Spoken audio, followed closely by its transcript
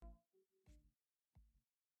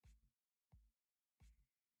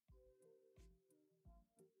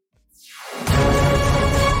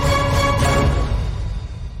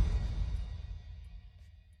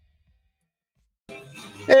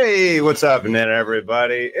Hey, what's happening,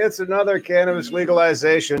 everybody? It's another cannabis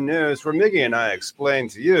legalization news where Miggy and I explain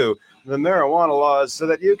to you the marijuana laws so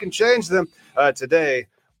that you can change them. Today,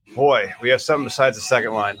 boy, we have something besides the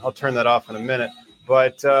second line. I'll turn that off in a minute.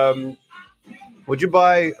 But would you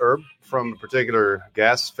buy herb from a particular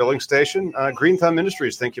gas filling station? Green Thumb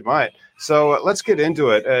Industries think you might. So let's get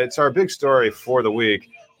into it. It's our big story for the week.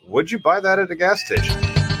 Would you buy that at a gas station?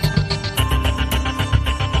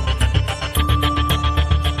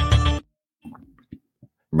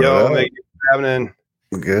 Yo, what's happening?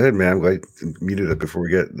 Good, man. I'm glad you muted it before we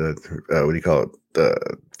get the what do you call it?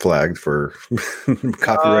 The flagged for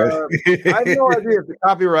copyright. I have no idea if the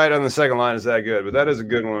copyright on the second line is that good, but that is a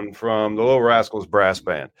good one from the Little Rascals Brass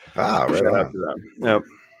Band. Ah, right. Shout out to them. Yep.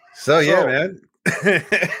 So yeah, man.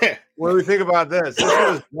 What do we think about this?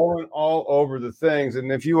 This is going all over the things.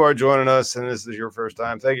 And if you are joining us and this is your first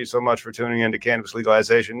time, thank you so much for tuning in to Cannabis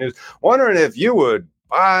Legalization News. Wondering if you would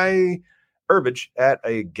buy herbage at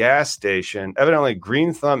a gas station. Evidently,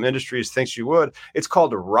 Green Thumb Industries thinks you would. It's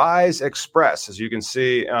called Rise Express, as you can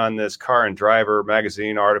see on this Car and Driver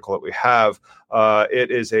magazine article that we have.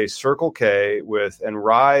 It is a Circle K and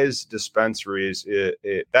Rise dispensaries.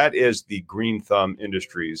 That is the Green Thumb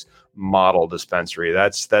Industries model dispensary.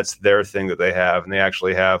 That's their thing that they have, and they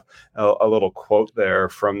actually have a little quote there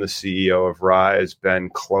from the CEO of Rise, Ben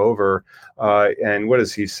Clover. And what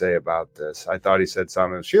does he say about this? I thought he said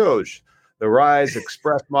something that's huge. The Rise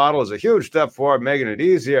Express model is a huge step forward, making it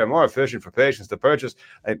easier and more efficient for patients to purchase.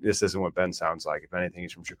 This isn't what Ben sounds like. If anything,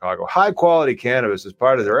 he's from Chicago. High-quality cannabis is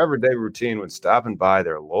part of their everyday routine when stopping by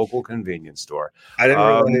their local convenience store. I didn't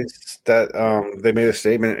realize that they made a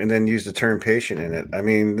statement and then used the term patient in it. I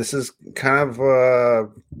mean, this is kind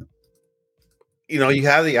of, you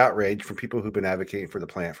have the outrage from people who've been advocating for the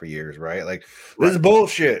plant for years, right? Like, this is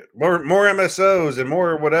bullshit. More MSOs and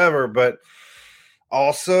more whatever, but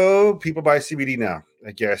also, people buy CBD now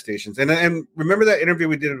at gas stations. And remember that interview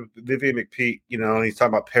we did with Vivian McPeak, and he's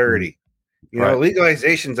talking about parity.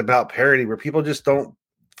 Legalization's about parity where people just don't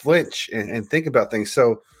flinch and think about things.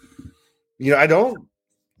 So, I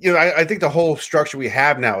think the whole structure we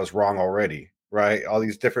have now is wrong already, right? All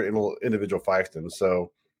these different individual fiefdoms.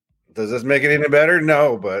 So does this make it any better?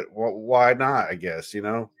 No, but why not, I guess,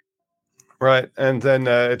 Right. And then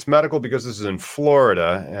it's medical because this is in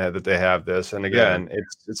Florida that they have this. And again,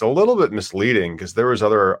 it's a little bit misleading because there was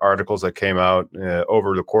other articles that came out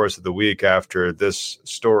over the course of the week after this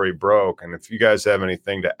story broke. And if you guys have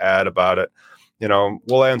anything to add about it,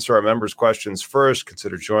 we'll answer our members' questions first.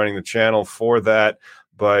 Consider joining the channel for that.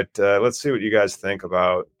 But let's see what you guys think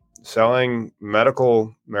about selling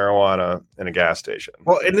medical marijuana in a gas station.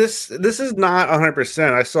 Well, and this is not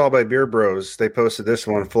 100%. I saw by Beer Bros, they posted this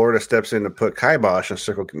one. Florida steps in to put kibosh on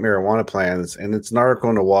Circle marijuana plans, and it's an article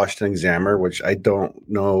in the Washington Examiner, which I don't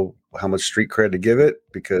know how much street cred to give it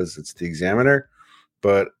because it's the Examiner.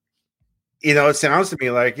 But, it sounds to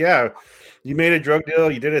me like, yeah, you made a drug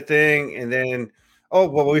deal, you did a thing, and then,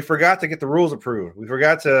 we forgot to get the rules approved. We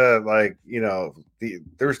forgot to,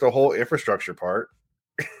 there's the whole infrastructure part.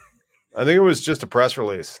 I think it was just a press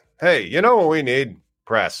release. Hey, you know what we need?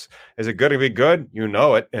 Press. Is it going to be good? You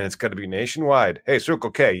know it, and it's going to be nationwide. Hey,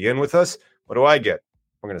 Circle K, you in with us? What do I get?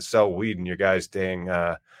 We're going to sell weed in your guys' dang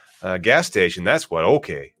gas station. That's what?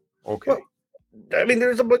 Okay. Well, I mean,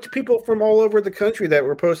 there's a bunch of people from all over the country that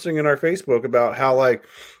were posting in our Facebook about how,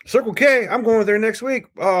 Circle K, I'm going there next week.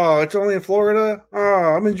 Oh, it's only in Florida. Oh,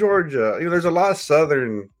 I'm in Georgia. There's a lot of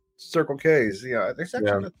Southern Circle Ks. There's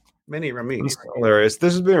actually many from me. It's hilarious.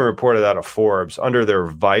 This is being reported out of Forbes under their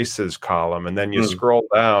Vices column, and then you scroll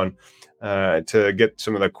down to get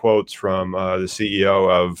some of the quotes from the CEO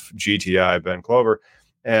of GTI, Ben Clover,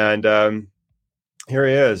 and here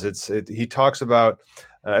he is. He talks about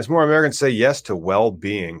as more Americans say yes to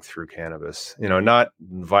well-being through cannabis, not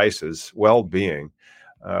vices, well-being.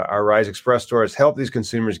 Our Rise Express stores help these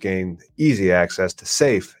consumers gain easy access to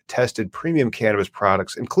safe, tested premium cannabis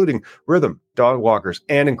products, including Rhythm, Dog Walkers,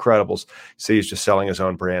 and Incredibles. See, he's just selling his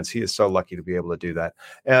own brands. He is so lucky to be able to do that.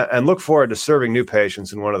 And look forward to serving new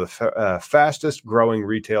patients in one of the fastest growing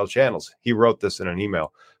retail channels. He wrote this in an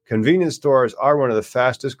email. Convenience stores are one of the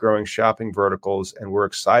fastest growing shopping verticals, and we're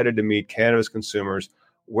excited to meet cannabis consumers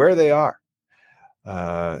where they are.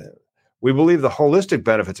 We believe the holistic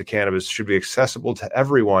benefits of cannabis should be accessible to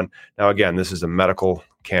everyone. Now, again, this is a medical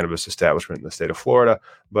cannabis establishment in the state of Florida,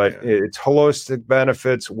 but it's holistic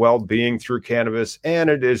benefits, well-being through cannabis, and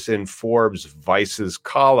it is in Forbes Vices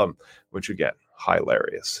column, which, again,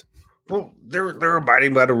 hilarious. Well, they're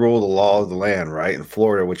abiding by the rule of the law of the land, right? In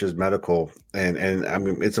Florida, which is medical, and I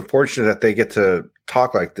mean, it's unfortunate that they get to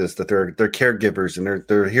talk like this. That they're caregivers and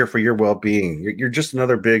they're here for your well being. You're just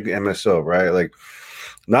another big MSO, right? Like,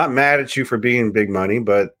 not mad at you for being big money,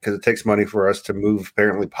 but because it takes money for us to move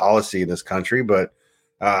apparently policy in this country. But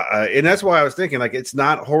and that's why I was thinking, like, it's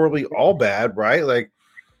not horribly all bad, right? Like,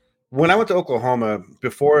 when I went to Oklahoma,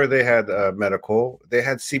 before they had medical, they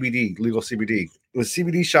had CBD, legal CBD. The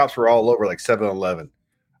CBD shops were all over, like 7-Eleven.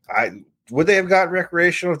 Would they have got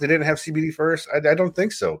recreational if they didn't have CBD first? I don't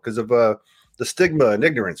think so, because of the stigma and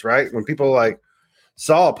ignorance, right? When people like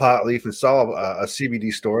saw a pot leaf and saw a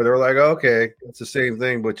CBD store, they were like, oh, okay, it's the same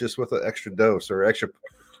thing, but just with an extra dose or extra,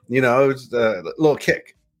 it's a little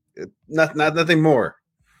kick, nothing more.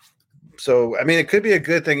 So, I mean, it could be a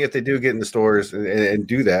good thing if they do get in the stores and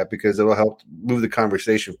do that, because it'll help move the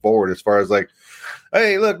conversation forward as far as like,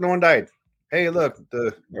 hey, look, no one died. Hey, look,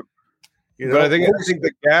 But I think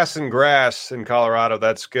the gas and grass in Colorado,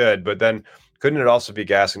 that's good. But then couldn't it also be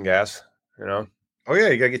gas and gas, Oh, yeah,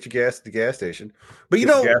 you got to get your gas at the gas station. But,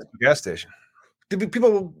 gas at the gas station.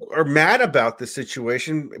 People are mad about this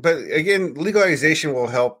situation. But, again, legalization will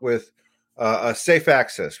help with a safe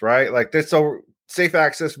access, right? Like this, so safe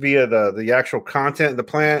access via the actual content of the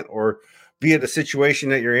plant, or via the situation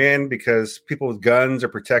that you're in, because people with guns are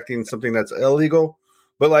protecting something that's illegal.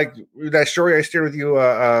 But like that story I shared with you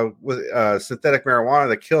with synthetic marijuana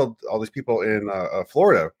that killed all these people in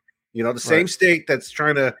Florida, the same state that's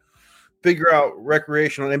trying to figure out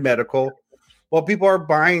recreational and medical. Well, people are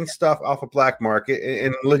buying stuff off a black market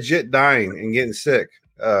and legit dying and getting sick.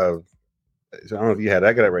 So I don't know if you had,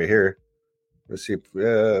 I got it right here. Let's see.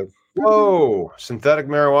 Whoa, synthetic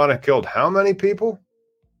marijuana killed how many people?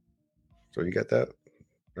 So you got that?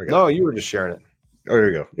 No, you were just sharing it. Oh,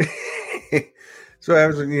 there you go. So I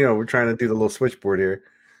was, we're trying to do the little switchboard here.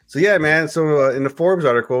 So yeah, man. So in the Forbes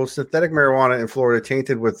article, synthetic marijuana in Florida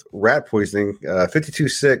tainted with rat poisoning, 52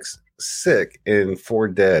 sick and 4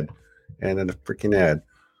 dead, and then a freaking ad.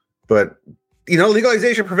 But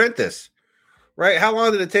legalization prevent this. Right? How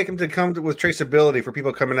long did it take him to come with traceability for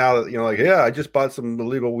people coming out? Like, yeah, I just bought some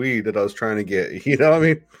illegal weed that I was trying to get. You know what I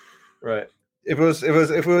mean? Right. If it was,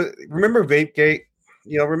 remember VapeGate?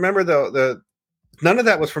 Remember the none of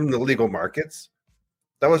that was from the legal markets.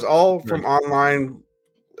 That was all from online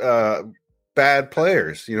bad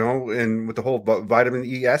players. And with the whole vitamin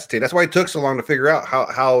E acetate. That's why it took so long to figure out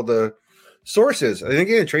how the source is. And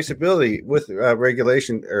again, traceability with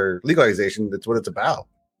regulation or legalization. That's what it's about.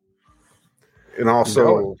 And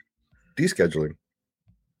also descheduling.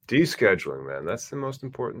 Descheduling, man. That's the most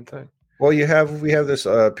important thing. Well, we have this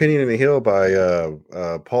Opinion in the Hill by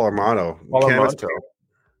Paul Armato.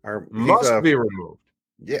 Must be removed.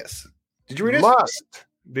 Yes. Did you read it? Must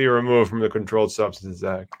be removed from the Controlled Substances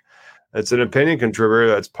Act. It's an opinion contributor.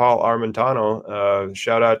 That's Paul Armentano.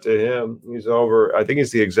 Shout out to him. He's over. I think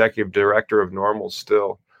he's the executive director of NORML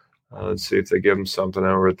still. Let's see if they give him something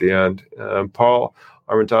over at the end. Paul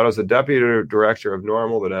Armentano is the deputy director of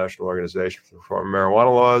NORML, the National Organization for Reform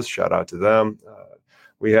Marijuana Laws. Shout out to them.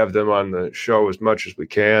 We have them on the show as much as we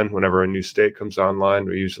can. Whenever a new state comes online,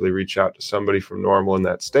 we usually reach out to somebody from NORML in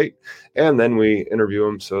that state, and then we interview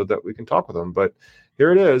them so that we can talk with them. But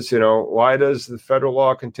here it is. Why does the federal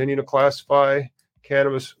law continue to classify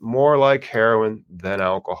cannabis more like heroin than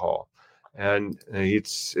alcohol? And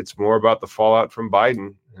it's more about the fallout from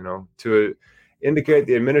Biden, to indicate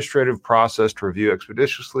the administrative process to review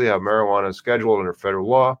expeditiously how marijuana is scheduled under federal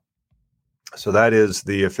law. So that is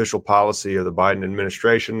the official policy of the Biden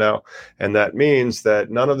administration now. And that means that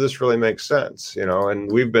none of this really makes sense,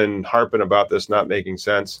 and we've been harping about this not making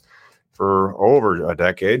sense for over a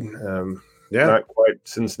decade. Not quite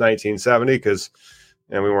since 1970, because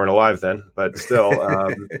we weren't alive then, but still,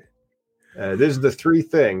 these are the 3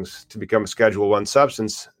 things to become a Schedule I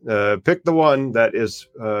substance. Pick the one that is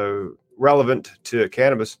relevant to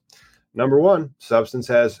cannabis. Number 1, substance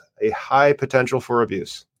has a high potential for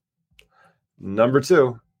abuse. Number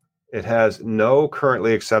 2, it has no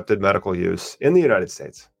currently accepted medical use in the United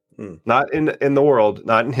States. Not in the world,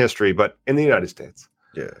 not in history, but in the United States.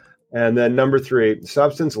 Yeah. And then number 3,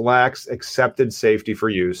 substance lacks accepted safety for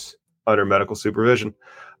use under medical supervision.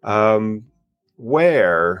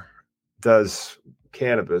 Where does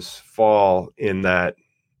cannabis fall in that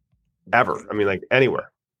ever? I mean, like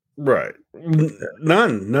anywhere. Right.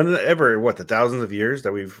 None ever. What, the thousands of years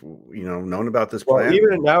that we've known about this plant? Well,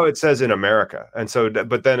 even now it says in America, and so,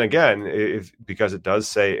 but then again, because it does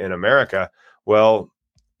say in America, well,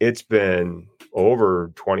 it's been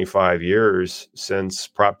over 25 years since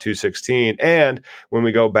Prop 216. And when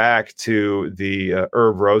we go back to the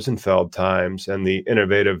Irv Rosenfeld times and the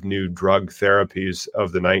innovative new drug therapies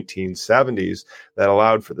of the 1970s that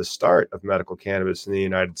allowed for the start of medical cannabis in the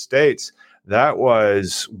United States, that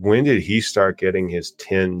was, when did he start getting his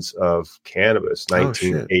tins of cannabis?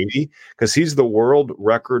 1980? Because he's the world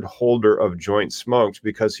record holder of joint smoked,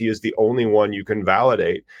 because he is the only one you can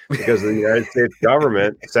validate, because the United States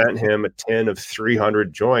government sent him a tin of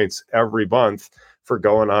 300 joints every month for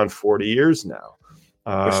going on 40 years now.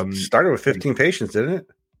 Started with 15 patients, didn't it?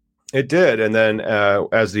 It did. And then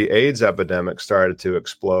as the AIDS epidemic started to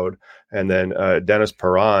explode, and then Dennis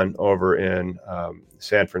Perron over in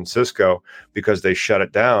San Francisco, because they shut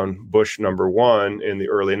it down, Bush #1 in the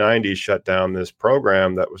early 90s shut down this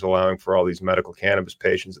program that was allowing for all these medical cannabis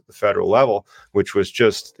patients at the federal level, which was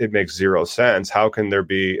just, it makes zero sense. How can there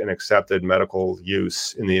be an accepted medical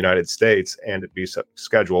use in the United States and it be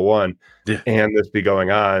Schedule 1 and this be going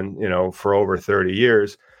on, for over 30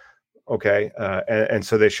 years? Okay. And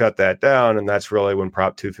so they shut that down. And that's really when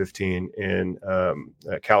Prop 215 in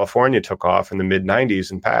California took off in the mid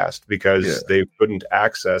 90s and passed, because they couldn't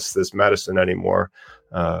access this medicine anymore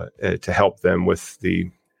to help them with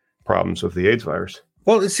the problems of the AIDS virus.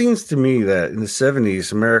 Well, it seems to me that in the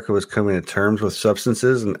 70s, America was coming to terms with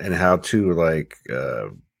substances and how to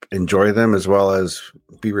enjoy them, as well as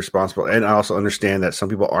be responsible. And I also understand that some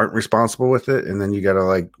people aren't responsible with it, and then you got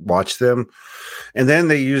to watch them. And then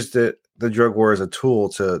they used the drug war as a tool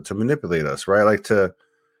to manipulate us, right? Like to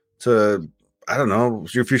I don't know,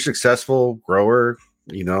 if you're a successful grower,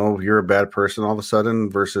 you're a bad person all of a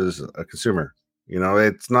sudden versus a consumer.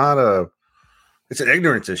 It's an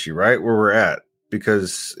ignorance issue, right? Where we're at,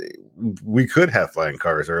 because we could have flying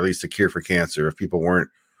cars, or at least a cure for cancer, if people weren't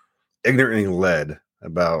ignorantly led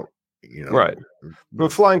about, Right.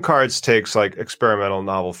 But flying cars takes experimental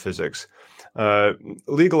novel physics.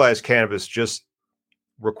 Legalized cannabis just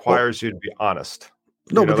requires you to be honest.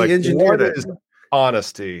 No, but the engineer that is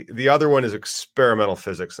honesty. The other one is experimental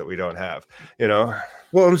physics that we don't have.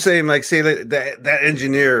 Well, I'm saying, say that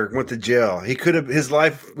engineer went to jail. He could have, his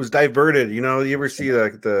life was diverted. You ever see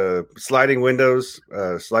the sliding windows,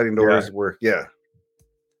 sliding doors Look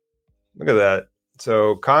at that.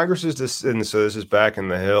 So Congress is and so this is back in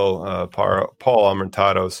the Hill, Paul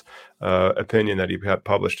Aumentado's opinion that he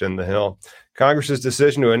published in the Hill. Congress's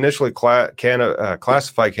decision to initially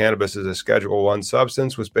classify cannabis as a Schedule 1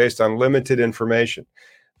 substance was based on limited information.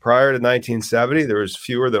 Prior to 1970, there was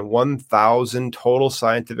fewer than 1,000 total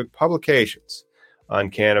scientific publications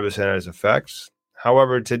on cannabis and its effects.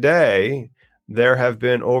 However, today, there have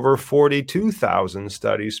been over 42,000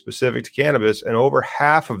 studies specific to cannabis, and over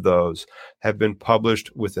half of those have been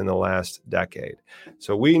published within the last decade.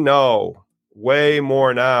 So we know way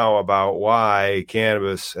more now about why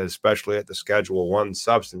cannabis, especially at the Schedule 1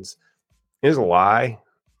 substance, is a lie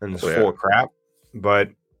and is full of crap. But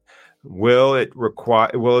will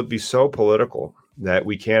it be so political that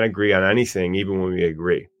we can't agree on anything, even when we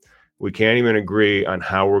agree? We can't even agree on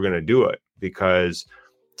how we're going to do it, because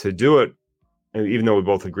to do it, even though we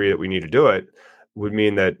both agree that we need to do it, would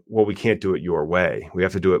mean that, we can't do it your way. We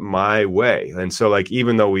have to do it my way. And so,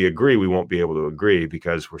 even though we agree, we won't be able to agree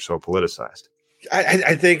because we're so politicized.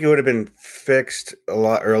 I think it would have been fixed a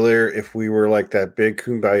lot earlier if we were like that big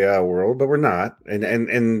kumbaya world, but we're not.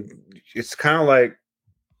 And it's kind of like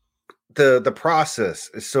the process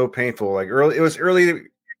is so painful. Earlier,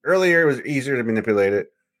 it was easier to manipulate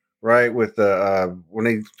it, right? With when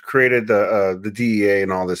they created the DEA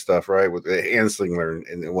and all this stuff, right? With the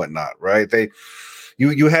Anslinger and whatnot, right?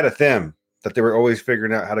 You had a them that they were always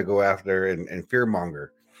figuring out how to go after and fearmonger.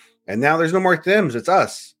 And now there's no more thems, it's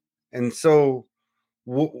us. And so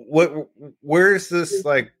where's this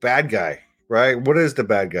bad guy, right? What is the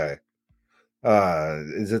bad guy?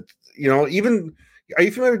 Is it, even, are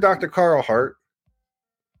you familiar with Dr. Carl Hart?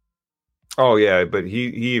 Oh yeah, but he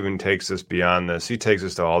even takes us beyond this. He takes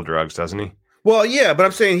us to all drugs, doesn't he? Well, yeah, but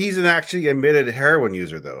I'm saying he's an actually admitted heroin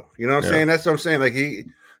user, though. You know what I'm saying? That's what I'm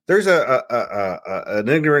saying. There's an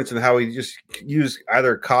ignorance in how he just use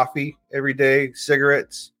either coffee every day,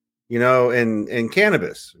 cigarettes, and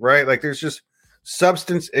cannabis, right? There's just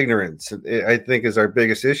substance ignorance, I think, is our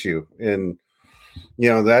biggest issue. And,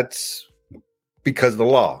 that's because of the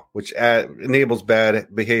law, which enables bad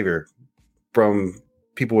behavior from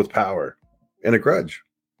people with power and a grudge.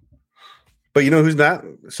 But who's not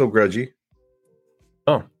so grudgy?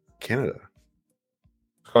 Oh, Canada.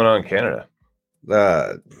 What's going on in Canada?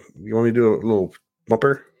 You want me to do a little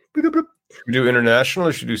bumper? Should we do international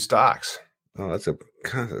or should we do stocks? Oh, that's a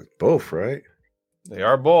kind of both, right? They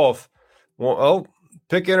are both. Well,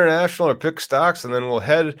 pick international or pick stocks, and then we'll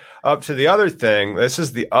head up to the other thing. This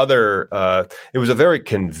is the other. It was a very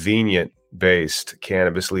convenient-based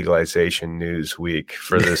cannabis legalization news week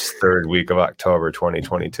for this third week of October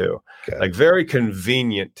 2022. Okay. Like very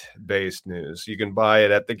convenient-based news. You can buy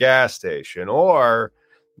it at the gas station or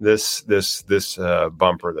this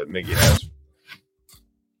bumper that Miggy has.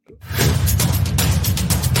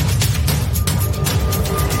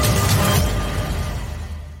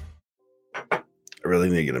 I really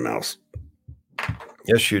need to get a mouse.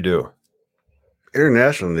 Yes, you do.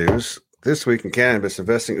 International news. This week in cannabis,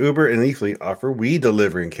 investing, Uber and Leafly offer weed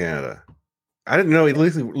delivery in Canada. I didn't know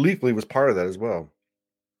Leafly was part of that as well.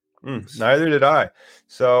 Neither did I.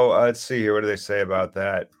 So let's see here. What do they say about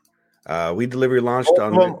that? Weed delivery launched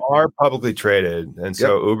Both of them are publicly traded. And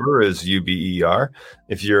so Uber is UBER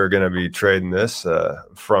if you're going to be trading this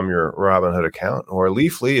from your Robinhood account, or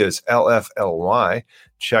Leafly is LFLY.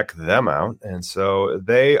 Check them out. And so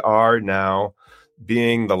they are now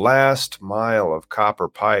being the last mile of copper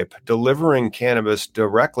pipe, delivering cannabis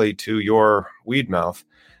directly to your weed mouth.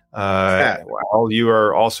 While you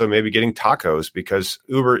are also maybe getting tacos, because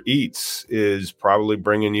Uber Eats is probably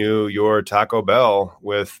bringing you your Taco Bell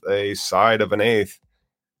with a side of an eighth.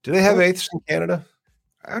 Do they have eighths in Canada?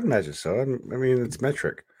 I'd imagine so. I mean, it's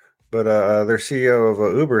metric. But their CEO of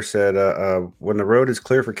Uber said, when the road is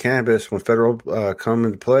clear for cannabis, when federal come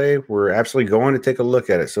into play, we're absolutely going to take a look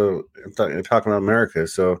at it. So I'm talking about America.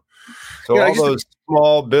 So all those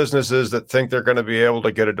small businesses that think they're going to be able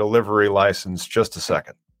to get a delivery license, just a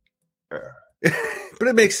second. But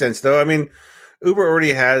it makes sense, though. I mean, Uber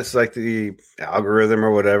already has like the algorithm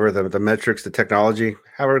or whatever, the metrics, the technology,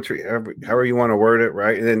 however you want to word it,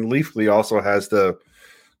 right? And then Leafly also has the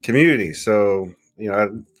community. So,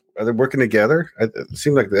 are they working together? It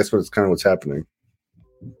seems like that's what's happening.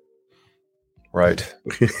 Right.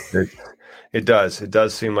 It does. It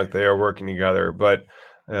does seem like they are working together. But,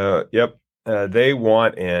 they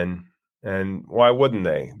want in. And why wouldn't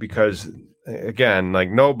they? Because, again, like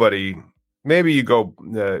nobody... Maybe you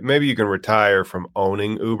can retire from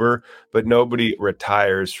owning Uber, but nobody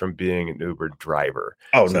retires from being an Uber driver.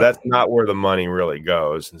 So that's not where the money really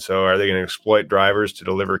goes. And so are they going to exploit drivers to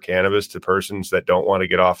deliver cannabis to persons that don't want to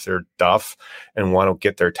get off their duff and want to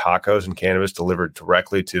get their tacos and cannabis delivered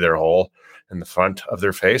directly to their hole in the front of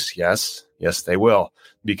their face? Yes, they will,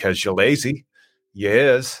 because you're lazy.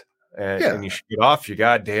 And you should get off your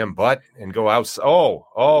goddamn butt and go out.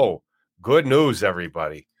 Oh, good news,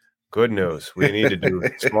 everybody. Good news. We need to do a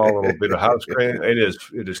small little bit of house cleaning. It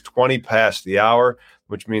is 20 past the hour,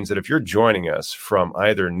 which means that if you're joining us from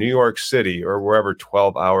either New York City or wherever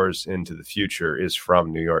 12 hours into the future is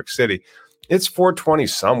from New York City, it's 4:20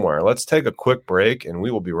 somewhere. Let's take a quick break and we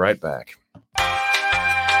will be right back.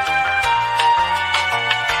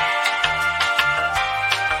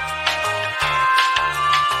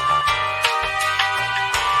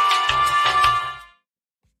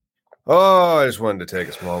 Oh, I just wanted to take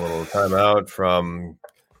a small little time out from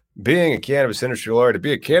being a cannabis industry lawyer to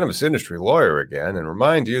be a cannabis industry lawyer again, and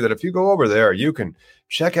remind you that if you go over there, you can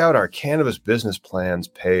check out our cannabis business plans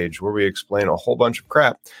page, where we explain a whole bunch of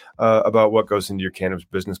crap about what goes into your cannabis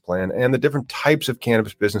business plan and the different types of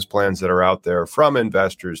cannabis business plans that are out there, from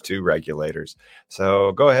investors to regulators.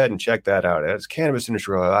 So go ahead and check that out. It's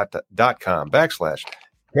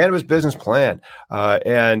cannabisindustrylawyer.com/cannabis business plan.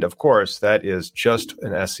 And of course, that is just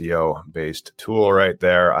an SEO based tool right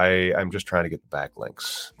there. I'm just trying to get the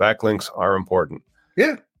backlinks. Backlinks are important.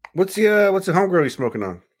 Yeah. What's the homegrown you're smoking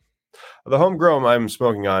on? The homegrown I'm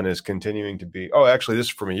smoking on is continuing to be, actually, this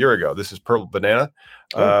is from a year ago. This is Purple Banana.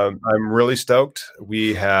 I'm really stoked.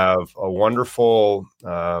 We have a wonderful,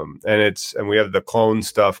 and we have the clone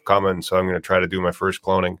stuff coming. So I'm going to try to do my first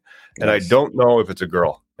cloning. And I don't know if it's a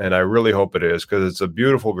girl. And I really hope it is, because it's a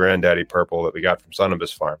beautiful Granddaddy Purple that we got from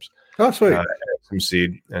Sunibus Farms. Oh, sweet. Some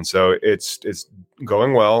seed. And so it's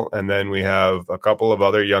going well. And then we have a couple of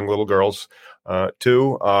other young little girls.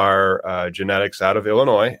 Two are genetics out of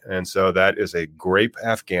Illinois. And so that is a grape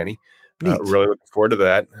Afghani. Really looking forward to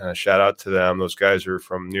that. Shout out to them. Those guys are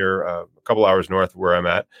from near a couple hours north of where I'm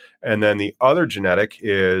at. And then the other genetic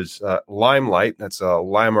is Limelight. That's a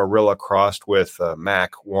Limarilla crossed with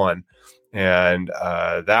Mac 1. And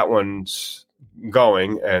that one's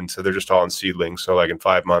going, and so they're just all in seedlings. So like in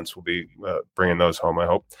 5 months, we'll be bringing those home, I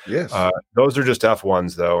hope. Yes. Those are just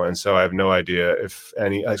F1s, though, and so I have no idea if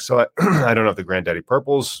any. I don't know if the Granddaddy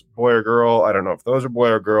Purple's boy or girl. I don't know if those are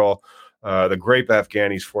boy or girl. The grape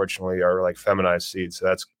Afghanis, fortunately, are like feminized seeds, so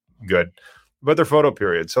that's good. But they're photo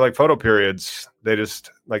periods. So like photo periods, they just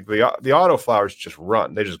like the auto flowers just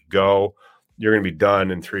run. They just go. you're going to be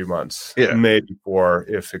done in 3 months, Yeah. maybe 4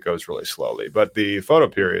 if it goes really slowly. But the photo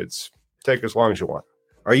periods take as long as you want.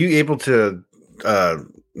 Are you able to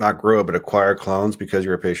not grow but acquire clones because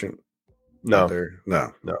you're a patient? No,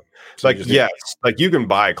 no. It's like, yes, like you can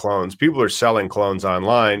buy clones. People are selling clones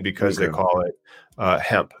online because they call it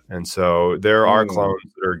hemp. And so there are clones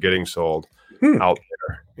that are getting sold out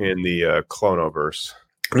there in the clonoverse.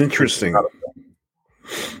 Interesting.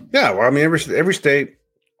 Yeah. Well, I mean, every state,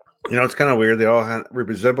 it's kind of weird. They all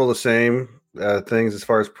resemble the same things as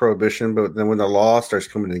far as prohibition. But then when the law starts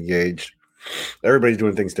coming to engage, everybody's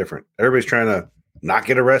doing things different. Everybody's trying to not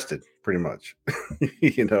get arrested, pretty much.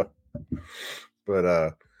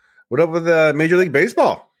 But what up with Major League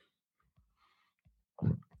Baseball?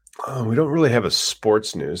 Oh, we don't really have a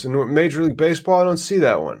sports news. And Major League Baseball, I don't see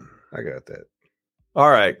that one. I got that. All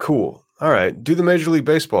right, cool. All right, do the Major League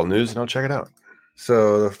Baseball news and I'll check it out.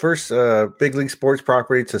 So the first big league sports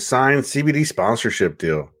property to sign CBD sponsorship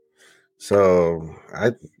deal. So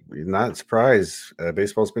I'm not surprised.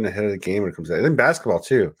 Baseball's been ahead of the game when it comes to that. And basketball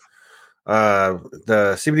too.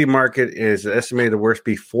 The CBD market is estimated to worth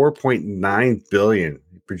be $4.9 billion,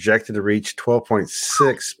 projected to reach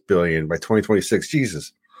 $12.6 billion by 2026.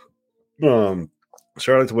 Jesus.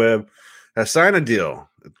 Charlotte's Web has signed a deal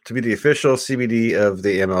to be the official CBD of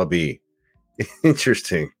the MLB.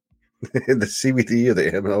 Interesting. The CBD of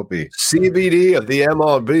the MLB. CBD of the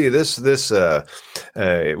MLB. This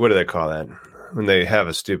what do they call that when they have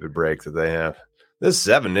a stupid break that they have? This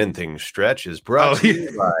 7-inning stretch is brought to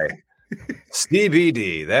you by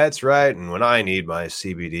CBD. That's right. And when I need my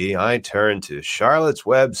CBD, I turn to Charlotte's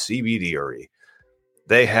Web CBDery.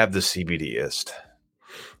 They have the CBDist.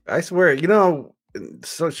 I swear,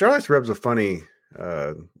 so Charlotte's Web's a funny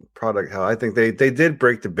product. How I think they did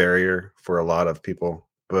break the barrier for a lot of people.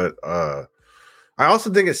 But I also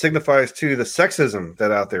think it signifies to the sexism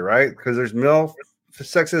that out there, right? Because there's male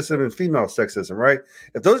sexism and female sexism, right?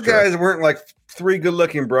 If those guys weren't like 3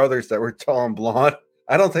 good-looking brothers that were tall and blonde,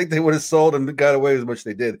 I don't think they would have sold and got away as much as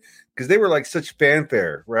they did because they were like such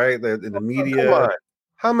fanfare, right? In the media. Come on.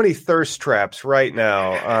 How many thirst traps right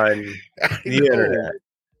now on the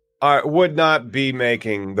internet would not be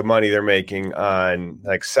making the money they're making on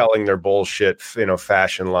like selling their bullshit,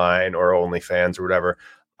 fashion line or OnlyFans or whatever,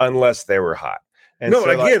 unless they were hot. And no,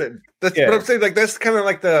 so, I get it. That's what I'm saying. Like that's kind of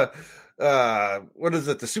like the what is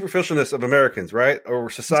it? The superficialness of Americans, right?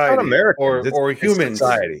 Or society, it's not Americans, or humans. It's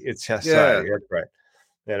society. It's society. Yeah. That's right.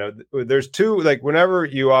 There's two. Like whenever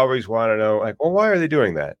you always want to know, like, well, why are they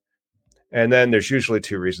doing that? And then there's usually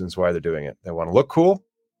 2 reasons why they're doing it. They want to look cool,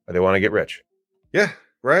 or they want to get rich. Yeah.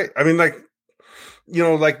 Right. I mean, like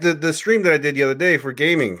the stream that I did the other day for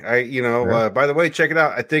gaming. By the way, check it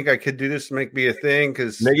out. I think I could do this to make me a thing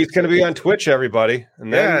because Miggy's going to be on Twitch, everybody.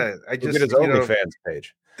 And then I just get his OnlyFans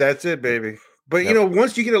page. That's it, baby. But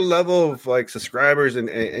once you get a level of like subscribers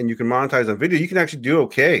and you can monetize on video, you can actually do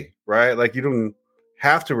okay, right? Like you don't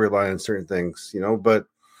have to rely on certain things, But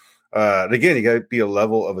again, you got to be a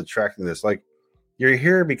level of attractiveness. Like you're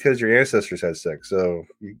here because your ancestors had sex, so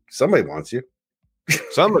somebody wants you.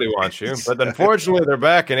 Somebody wants you, but unfortunately, they're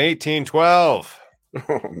back in 1812.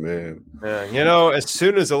 Oh man! As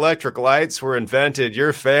soon as electric lights were invented,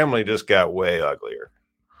 your family just got way uglier.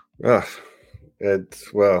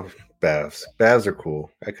 Baths. Baths are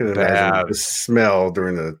cool. I could imagine the smell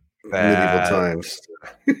during the medieval times.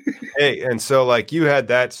 Hey, and so like you had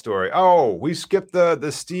that story. Oh, we skipped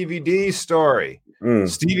the Stevie D story.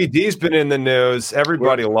 Stevie D's been in the news.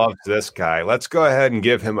 Everybody loves this guy. Let's go ahead and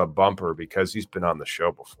give him a bumper because he's been on the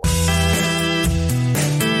show before.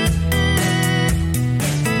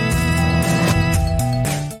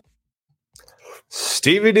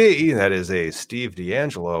 Stevie D, that is a Steve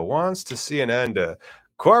D'Angelo, wants to see an end to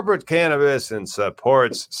corporate cannabis and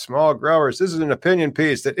supports small growers. This is an opinion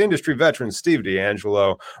piece that industry veteran Steve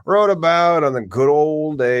D'Angelo wrote about on the good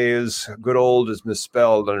old days. Good old is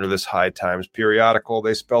misspelled under this High Times periodical.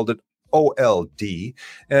 They spelled it O-L-D.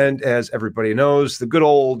 And as everybody knows, the good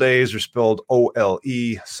old days are spelled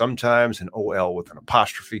O-L-E sometimes, and O-L with an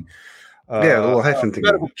apostrophe. A little hyphen thing.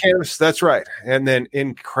 Medical cannabis, that's right. And then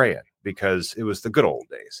in crayon, because it was the good old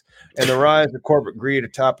days. And the rise of corporate greed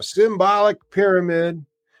atop a symbolic pyramid.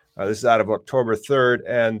 This is out of October 3rd,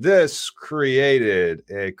 and this created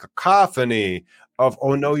a cacophony of,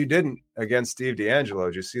 oh, no, you didn't, against Steve D'Angelo.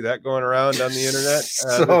 Did you see that going around on the internet?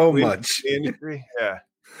 So much. The industry? Yeah.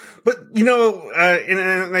 But,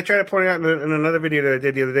 and I tried to point out in another video that I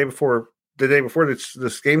did the day before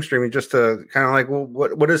this game streaming, just to kind of like, well,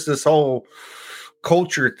 what is this whole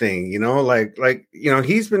culture thing? He's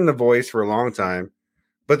been the voice for a long time.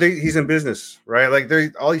 but he's in business, right? Like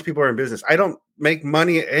all these people are in business. I don't make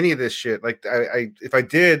money at any of this shit. Like I if I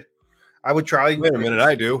did, I would try. Wait a minute,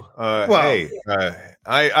 I do. I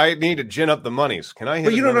need to gin up the monies. Can I hit?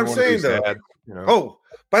 But you know what I'm saying, though. Ads, you know? Oh,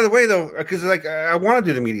 by the way, though, because like I want to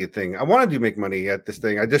do the media thing. I want to make money at this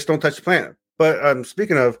thing. I just don't touch the planet. But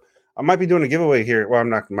speaking of, I might be doing a giveaway here. Well, I'm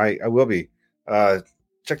not. I will be.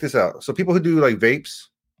 Check this out. So people who do like vapes,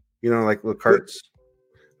 like little carts.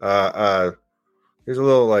 Here's a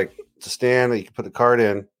little like stand that you can put the card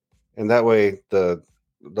in, and that way the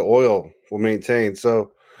oil will maintain.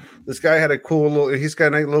 So this guy had a cool little. He's got a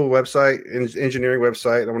nice little website, engineering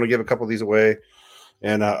website. I want to give a couple of these away.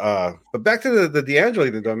 And but back to the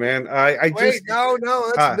D'Angelo though, man. No,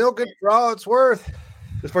 that's milk and for all it's worth.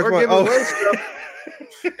 We're giving away stuff.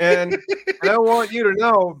 And I want you to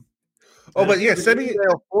know. Oh, but yeah, send me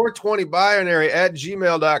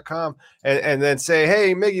 420binary@gmail.com and then say,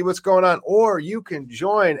 hey, Miggy, what's going on? Or you can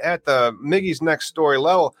join at the Miggy's Next Story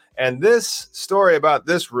level. And this story about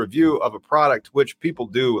this review of a product, which people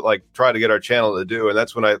do like try to get our channel to do. And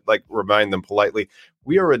that's when I like remind them politely,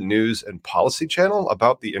 we are a news and policy channel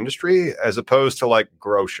about the industry as opposed to like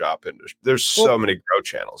grow shop industry. There's so many grow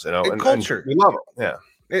channels, and culture. And we love it. Yeah.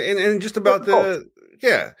 And just about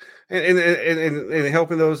and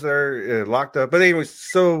helping those that are locked up. But anyways,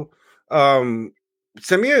 so send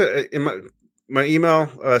me in my email.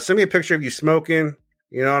 Send me a picture of you smoking,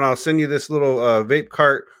 and I'll send you this little vape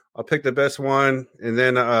cart. I'll pick the best one, and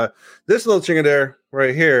then this little chinga there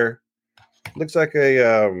right here looks like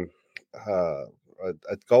a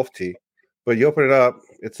golf tee, but you open it up,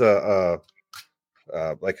 it's a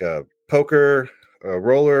like a poker,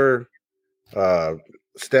 roller,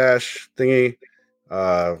 stash thingy.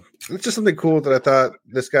 It's just something cool that I thought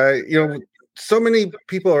this guy, so many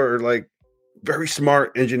people are like very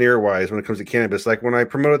smart engineer wise when it comes to cannabis. Like when I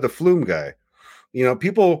promoted the Flume guy,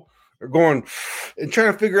 people are going and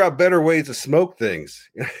trying to figure out better ways to smoke things.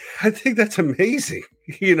 I think that's amazing.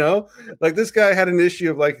 Like this guy had an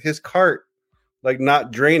issue of like his cart, like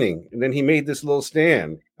not draining. And then he made this little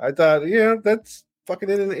stand. I thought, that's fucking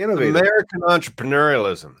innovative. American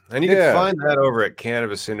entrepreneurialism. And you can find that over at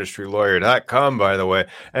cannabisindustrylawyer.com, by the way.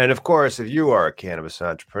 And of course, if you are a cannabis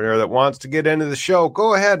entrepreneur that wants to get into the show,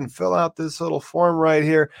 go ahead and fill out this little form right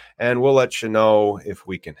here, and we'll let you know if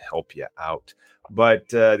we can help you out. But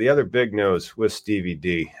the other big news with Stevie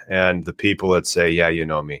D and the people that say, yeah, you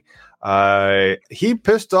know me. He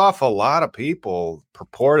pissed off a lot of people,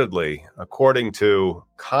 purportedly, according to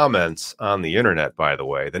comments on the internet, by the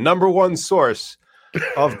way. The number one source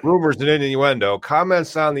of rumors and innuendo,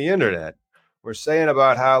 comments on the internet, were saying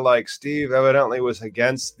about how, like, Steve evidently was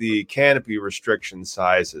against the canopy restriction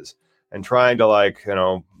sizes and trying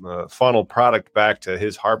to, funnel product back to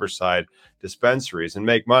his Harborside dispensaries and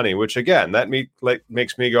make money, which, again, that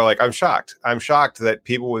makes me go, like, I'm shocked. I'm shocked that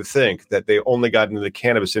people would think that they only got into the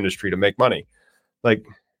cannabis industry to make money. Like,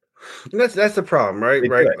 that's the problem, right?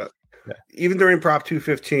 Right. Yeah. Even during Prop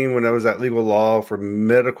 215, when there was that legal law for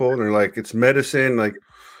medical, and they're like, it's medicine, like,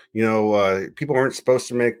 people aren't supposed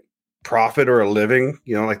to make profit or a living,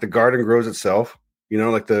 like the garden grows itself,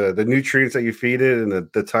 like the nutrients that you feed it and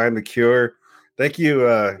the time to cure. Thank you.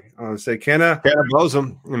 I want to say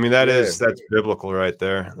cannabism. I mean, that's biblical right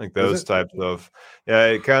there. Like those types of,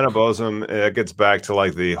 cannabism. It gets back to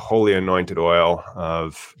like the holy anointed oil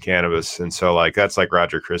of cannabis. And so like, that's like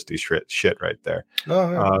Roger Christie's shit right there.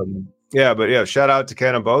 Oh, yeah. But shout out to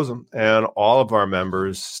cannabism and all of our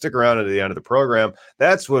members. Stick around at the end of the program.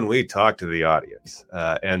 That's when we talk to the audience.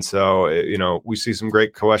 And so, we see some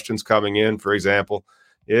great questions coming in. For example,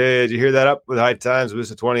 did you hear that up with High Times?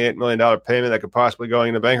 Was a $28 million payment that could possibly go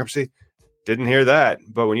into bankruptcy? Didn't hear that.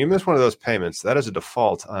 But when you miss one of those payments, that is a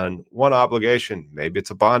default on one obligation. Maybe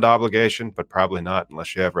it's a bond obligation, but probably not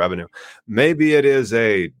unless you have revenue. Maybe it is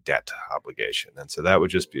a debt obligation. And so that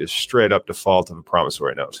would just be a straight up default of a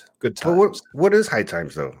promissory note. Good times. But what is High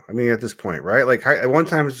Times, though? I mean, at this point, right? Like at one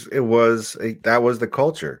time that was the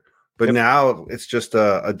culture. But now it's just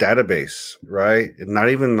a database, right? And not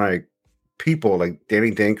even like people like Danny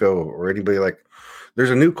Danko or anybody like. There's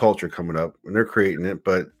a new culture coming up and they're creating it,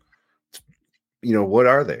 but what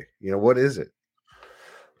are they? What is it?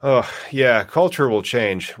 Oh, yeah. Culture will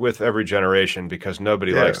change with every generation because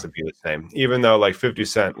nobody likes to be the same. Even though like 50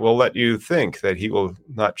 Cent will let you think that he will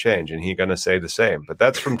not change and he's going to say the same. But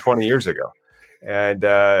that's from 20 years ago. And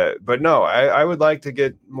but no, I would like to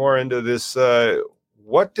get more into this.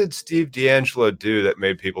 What did Steve D'Angelo do that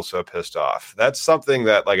made people so pissed off? That's something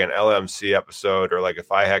that like an LMC episode or like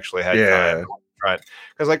if I actually had time. Right.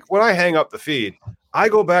 Because like when I hang up the feed, I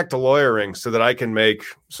go back to lawyering so that I can make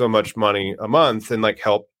so much money a month and like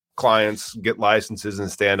help clients get licenses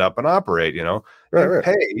and stand up and operate, Right.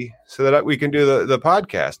 Pay so that we can do the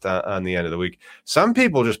podcast on the end of the week. Some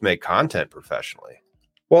people just make content professionally.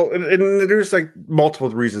 Well, and there's like multiple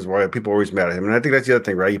reasons why people are always mad at him. And I think that's the other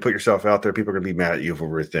thing, right? You put yourself out there, people are going to be mad at you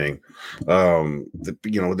for a thing.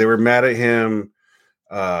 They were mad at him.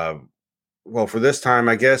 Well, for this time,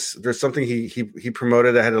 I guess there's something he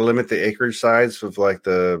promoted that had to limit the acreage size of like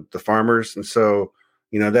the farmers. And so,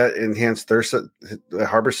 that enhanced their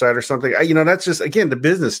harbor side or something. That's just, again, the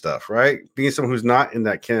business stuff, right? Being someone who's not in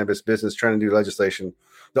that cannabis business, trying to do legislation.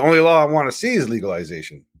 The only law I want to see is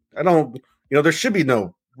legalization. There should be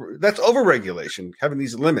that's overregulation, having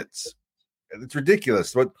these limits. It's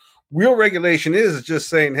ridiculous. What real regulation is just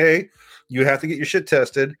saying, hey, you have to get your shit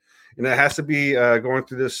tested, and it has to be going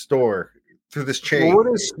through this store, through this chain. Well,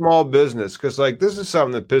 what is small business? Because this is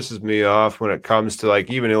something that pisses me off when it comes to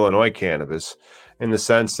even Illinois cannabis, in the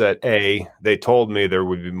sense that they told me there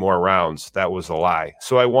would be more rounds. That was a lie.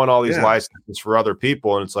 So I won all these licenses for other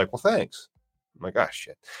people, and it's like, well, thanks. I'm like, oh,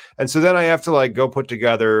 shit. And so then I have to go put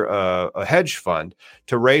together a hedge fund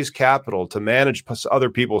to raise capital, to manage other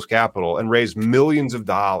people's capital and raise millions of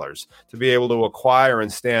dollars to be able to acquire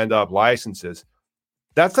and stand up licenses.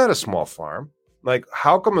 That's not a small farm.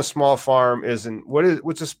 How come a small farm isn't,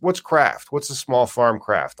 what's craft? What's a small farm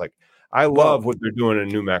craft? I love what they're doing in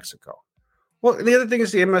New Mexico. Well, and the other thing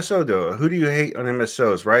is the MSO, though. Who do you hate on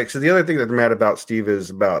MSOs, right? So the other thing that they're mad about, Steve, is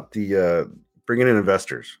about the bringing in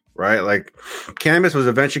investors. Right? Cannabis was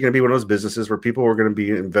eventually going to be one of those businesses where people were going to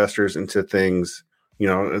be investors into things.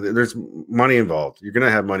 There's money involved. You're going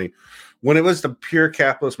to have money. When it was the pure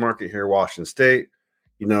capitalist market here in Washington State,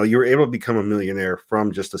 you were able to become a millionaire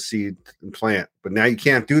from just a seed and plant. But now you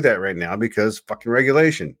can't do that right now because fucking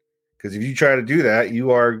regulation. Because if you try to do that,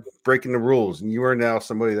 you are breaking the rules, and you are now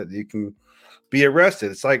somebody that you can be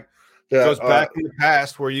arrested. It's like it goes back in the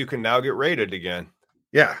past where you can now get raided again.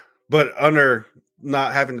 Yeah, but under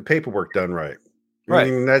not having the paperwork done right. Right.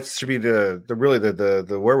 I mean, that should be the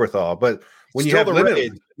wherewithal. But when you have the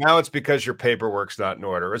raid, now it's because your paperwork's not in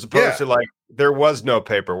order, as opposed to there was no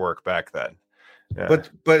paperwork back then. Yeah.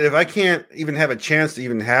 But if I can't even have a chance to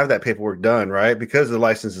even have that paperwork done, right? Because the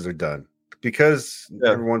licenses are done, because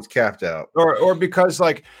everyone's capped out, or because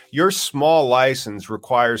your small license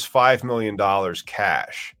requires $5 million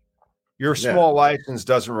cash. Your small license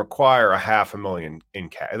doesn't require $500,000 in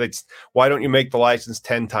cash. Why don't you make the license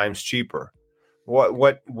 10 times cheaper?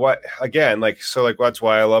 What again? That's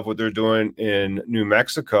why I love what they're doing in New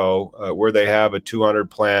Mexico, where they have a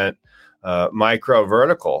 200 plant micro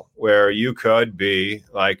vertical, where you could be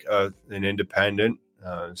an independent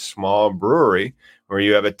small brewery, where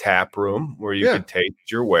you have a tap room where you can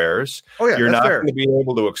taste your wares. Oh, yeah, you're not going to be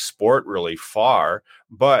able to export really far,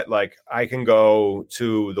 but I can go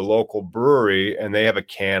to the local brewery and they have a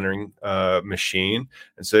canning machine.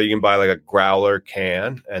 And so you can buy a growler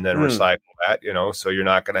can and then recycle that, so you're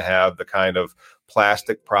not going to have the kind of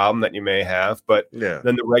plastic problem that you may have. But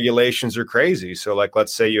then the regulations are crazy. So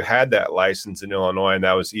let's say you had that license in Illinois and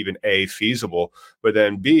that was even A, feasible, but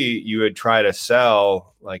then B, you would try to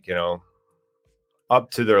sell up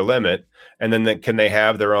to their limit, and then can they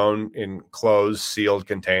have their own enclosed sealed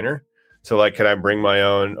container? So can I bring my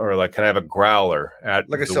own, or can I have a growler at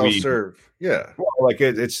a self-serve? Yeah. Well,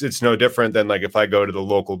 it's no different than if I go to the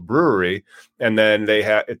local brewery and then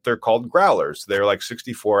they're called growlers. They're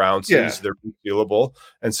 64 ounces. Yeah. They're resealable.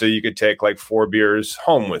 And so you could take 4 beers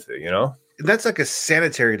home with it, And that's a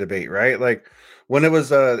sanitary debate, right? When it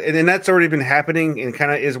was, and that's already been happening, and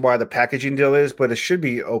kind of is why the packaging deal is, but it should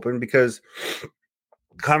be open because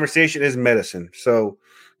conversation is medicine. So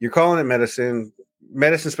you're calling it medicine.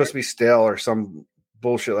 Medicine's supposed to be stale or some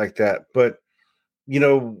bullshit like that. But,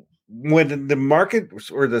 when the market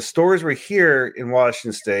or the stores were here in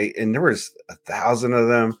Washington State, and there was 1,000 of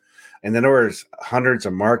them, and then there was hundreds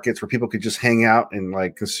of markets where people could just hang out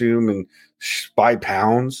and consume and buy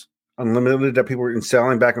pounds unlimited, that people were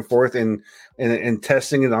selling back and forth and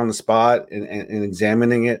testing it on the spot and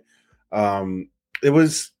examining it. It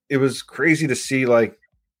was crazy to see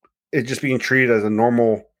it just being treated as a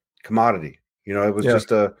normal commodity. It was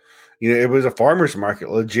just it was a farmer's market,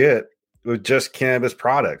 legit, with just cannabis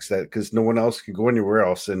products, because no one else could go anywhere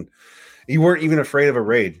else. And you weren't even afraid of a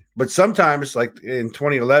raid. But sometimes, in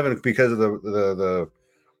 2011, because of the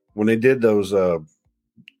when they did those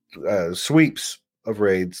sweeps of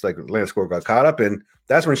raids, Lance Score got caught up in,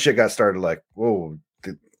 that's when shit got started. Whoa,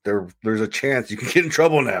 there's a chance you can get in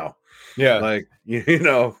trouble now. Yeah.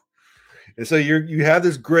 And so you have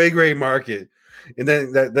this gray market, and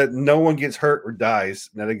then that no one gets hurt or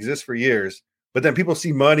dies, and that exists for years. But then people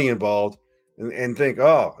see money involved and think,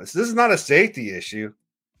 oh, this is not a safety issue.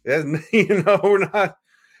 We're not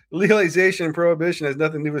legalization and prohibition has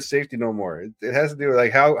nothing to do with safety no more. It has to do with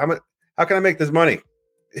like how can I make this money?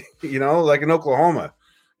 Like in Oklahoma,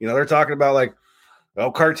 they're talking about like,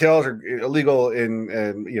 cartels are illegal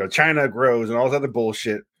in China grows and all this other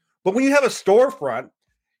bullshit. But when you have a storefront,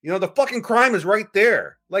 the fucking crime is right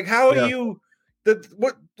there. Like, how do you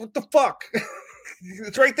what the fuck?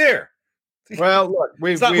 It's right there. Well, look,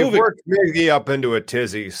 we've worked Miggy up into a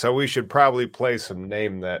tizzy, so we should probably play some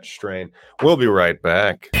Name That Strain. We'll be right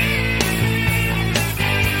back.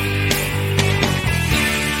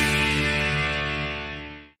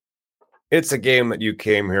 It's a game that you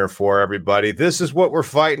came here for, everybody. This is what we're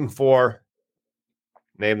fighting for.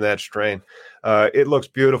 Name That Strain. It looks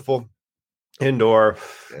beautiful. Indoor,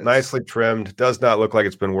 yes. Nicely trimmed. Does not look like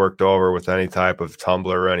it's been worked over with any type of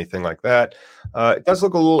tumbler or anything like that. It does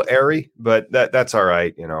look a little airy, but that's all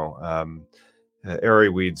right. Airy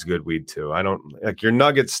weed's good weed too. I don't like your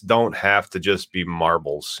nuggets don't have to just be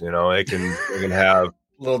marbles. They can have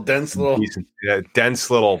dense little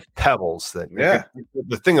pebbles.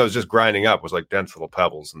 The thing I was just grinding up was like dense little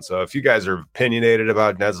pebbles. And so if you guys are opinionated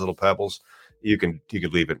about dense little pebbles, you could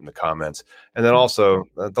leave it in the comments. And then also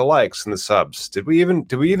the likes and the subs. Did we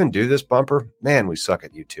even do this bumper? Man, we suck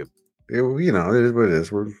at YouTube. It is what it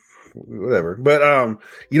is. We're whatever. But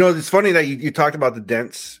it's funny that you talked about the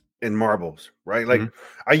dents in marbles, right? Like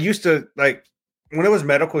I used to, like, when it was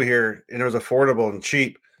medical here and it was affordable and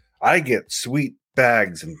cheap, I get sweet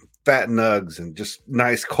bags and fat nugs and just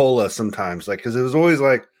nice cola sometimes, like, because it was always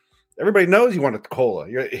like everybody knows you want a cola.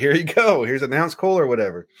 Here you go. Here's an ounce cola or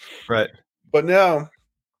whatever. Right. But now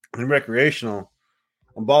in recreational,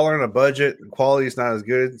 I'm balling on a budget. The quality is not as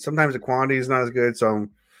good. Sometimes the quantity is not as good. So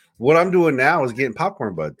what I'm doing now is getting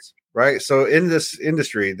popcorn buds, right? So in this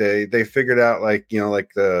industry, they figured out like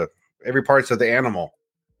the every parts of the animal,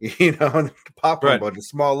 the popcorn bud, the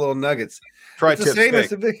small little nuggets. Tri-tip the same steak. as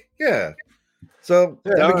the big, yeah. So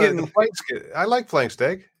I'm getting I like flank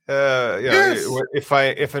steak. Yes.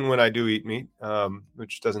 If and when I do eat meat,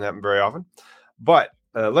 which doesn't happen very often. But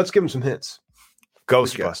let's give them some hints.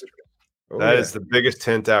 Ghostbusters. That is the biggest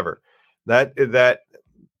hint ever. But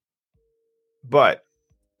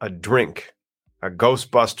a drink, a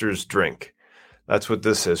Ghostbusters drink. That's what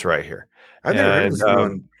this is right here. I've never heard of this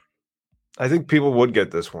one. I think people would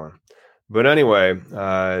get this one. But anyway,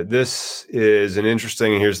 this is an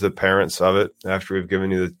interesting, here's the parents of it after we've given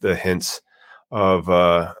you the hints of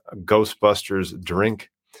Ghostbusters drink.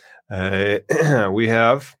 We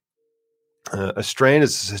have a strain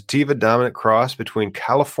is a sativa dominant cross between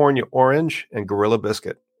California Orange and Gorilla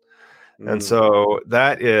Biscuit. And so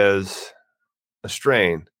that is a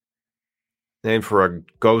strain named for a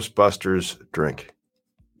Ghostbusters drink.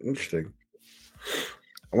 Interesting.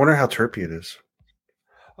 I wonder how terpy it is.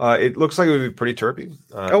 It looks like it would be pretty terpy.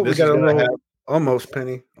 We got a little almost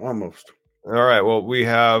penny. Almost. All right. Well, we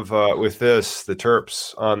have with this the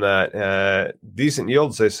terps on that decent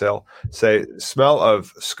yields. They say smell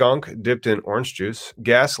of skunk dipped in orange juice,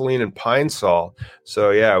 gasoline, and pine sol. So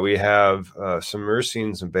yeah, we have some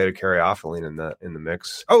myrcene and beta caryophyllene in the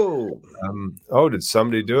mix. Did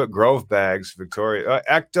somebody do it? Grove Bags, Victoria,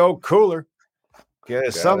 Ecto Cooler.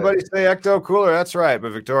 Yeah, somebody say Ecto Cooler. That's right.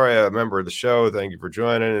 But Victoria, a member of the show, thank you for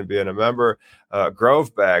joining and being a member.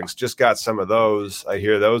 Grove Bags, just got some of those. I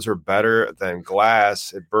hear those are better than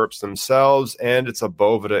glass. It burps themselves, and it's a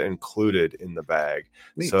Bovida included in the bag.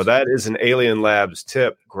 Neat. So that is an Alien Labs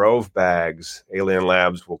tip. Grove Bags, Alien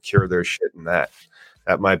Labs will cure their shit in that.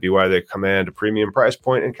 That might be why they command a premium price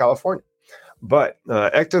point in California. But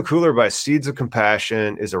Ecto Cooler by Seeds of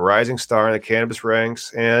Compassion is a rising star in the cannabis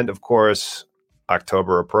ranks, and of course,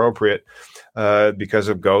 October appropriate because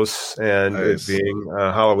of ghosts and it being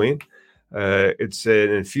Halloween. It's an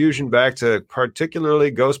infusion back to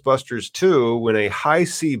particularly Ghostbusters 2 when a high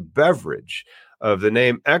C beverage of the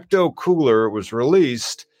name Ecto Cooler was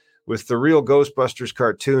released with the real Ghostbusters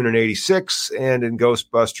cartoon in 86 and in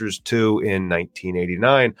Ghostbusters 2 in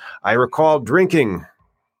 1989. I recall drinking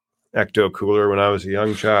Ecto Cooler when I was a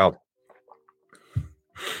young child.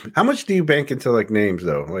 How much do you bank into like names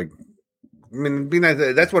though? Like, I mean,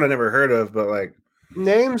 that's what I never heard of, but like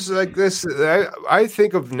names like this, I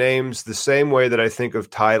think of names the same way that I think of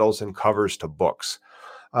titles and covers to books.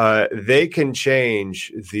 They can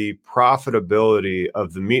change the profitability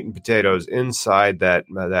of the meat and potatoes inside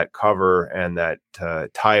that cover and that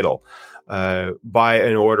title by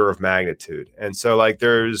an order of magnitude. And so, like,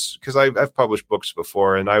 because I've published books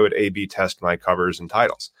before, and I would A/B test my covers and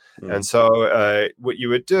titles. And so, what you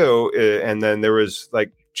would do, and then there was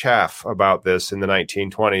like chaff about this in the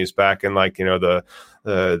 1920s back in like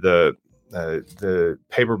the the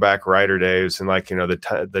paperback writer days and like,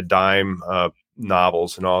 the dime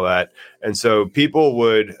novels and all that. And so people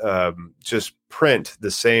would just print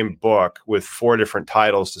the same book with 4 different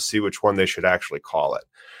titles to see which one they should actually call it.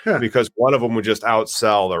 Yeah. Because one of them would just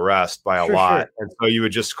outsell the rest by a lot. Sure. And so you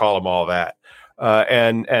would just call them all that.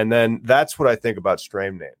 And then that's what I think about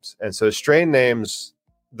strain names. And so strain names,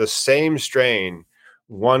 the same strain,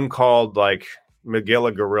 one called like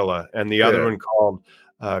Magilla Gorilla and the other one called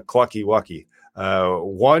Clucky Wucky.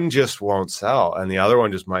 One just won't sell and the other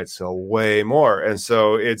one just might sell way more. And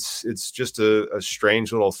so it's just a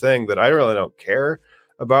strange little thing that I really don't care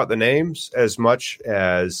about the names as much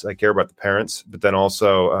as I care about the parents, but then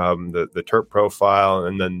also the terp profile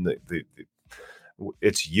and then the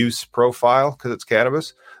its use profile because it's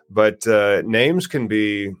cannabis. But names can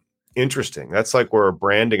be interesting. That's like where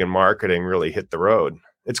branding and marketing really hit the road.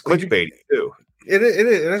 It's clickbaity too. It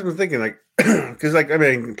is. I've been thinking like, because like, I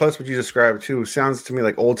mean, plus what you described too sounds to me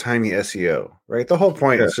like old timey SEO, right? The whole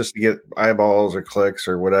point is just to get eyeballs or clicks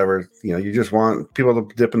or whatever. You just want people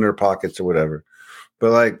to dip in their pockets or whatever.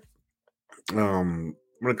 But like, when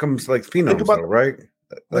it comes to like phenoms, though, right?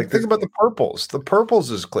 Like think about the purples. The purples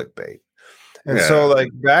is clickbait. And so like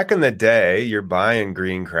back in the day, you're buying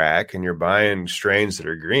green crack and you're buying strains that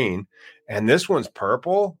are green. And this one's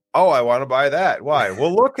purple. Oh, I want to buy that. Why?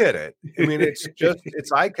 Well, look at it. I mean,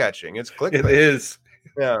 it's eye catching. It's clickbait. It is.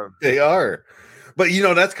 Yeah, they are. But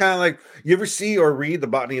that's kind of like, you ever see or read The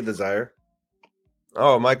Botany of Desire?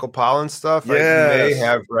 Oh, Michael Pollan stuff. Yes. I may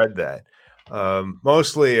have read that.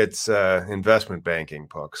 Mostly it's investment banking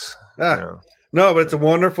books. No, but it's a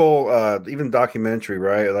wonderful even documentary,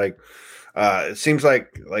 right? Like it seems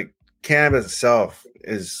like cannabis itself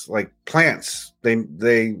is like plants.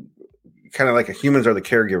 They kind of like humans are the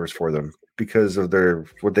caregivers for them because of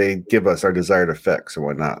what they give us, our desired effects and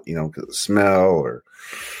whatnot, smell or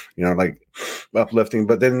like uplifting.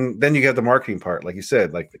 But then you get the marketing part, like you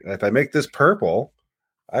said, like if I make this purple,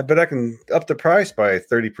 I bet I can up the price by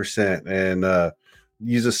 30% and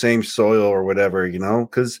use the same soil or whatever,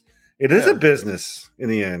 because it is a business in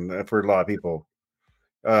the end for a lot of people.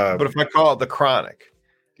 But if I call it the chronic,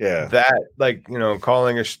 that like,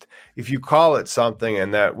 calling if you call it something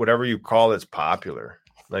and that whatever you call it's popular,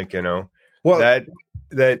 like, well,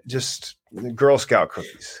 that just Girl Scout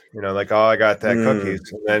cookies, like, oh, I got that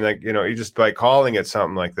cookies. And then like, you just by calling it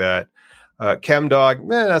something like that, Chem Dog,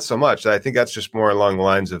 not so much. I think that's just more along the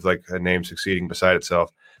lines of like a name succeeding beside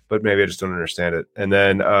itself, but maybe I just don't understand it. And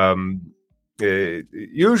then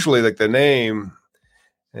usually like the name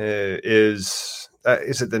is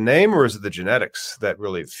it the name or is it the genetics that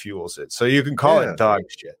really fuels it? So you can call it dog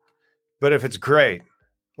shit, but if it's great,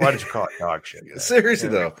 why did you call it dog shit? Seriously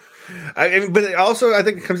though. But also I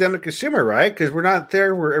think it comes down to consumer, right? Because we're not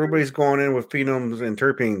there where everybody's going in with phenoms and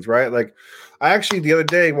terpenes, right? Like I actually the other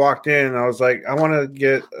day walked in and I was like, I want to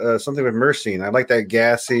get something with myrcene. I like that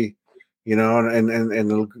gassy, and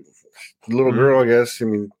the little girl, I guess,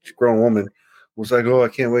 grown woman was like, oh, I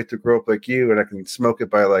can't wait to grow up like you and I can smoke it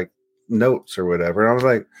by like notes or whatever. And I was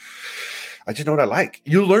like, I just know what I like.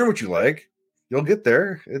 You learn what you like. You'll get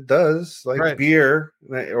there. It does. Like beer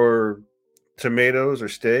or tomatoes or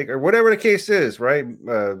steak or whatever the case is, right?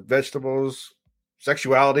 Vegetables,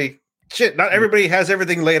 sexuality. Shit, not everybody has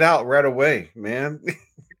everything laid out right away, man.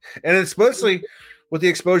 And it's mostly with the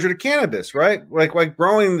exposure to cannabis, right? Like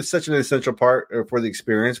growing is such an essential part for the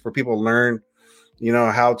experience for people to learn,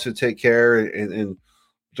 how to take care and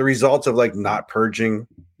the results of like not purging,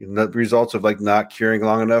 the results of like not curing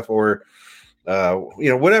long enough or,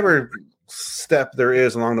 whatever step there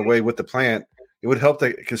is along the way with the plant, it would help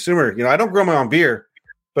the consumer. I don't grow my own beer,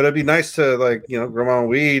 but it'd be nice to like, grow my own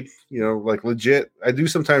weed, like legit. I do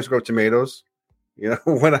sometimes grow tomatoes,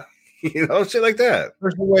 when I, shit like that.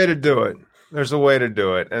 There's a way to do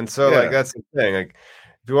it. And so like, that's the thing. Like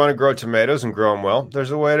if you want to grow tomatoes and grow them well,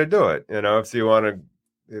 there's a way to do it. If you want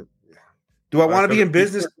to, do I want to be in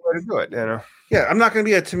business? Way to do it, Yeah. I'm not going to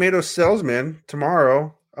be a tomato salesman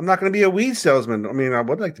tomorrow. I'm not going to be a weed salesman. I mean, I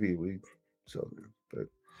would like to be a weed salesman, but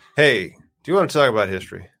hey, do you want to talk about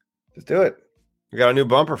history? Let's do it. We got a new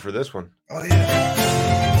bumper for this one. Oh, yeah.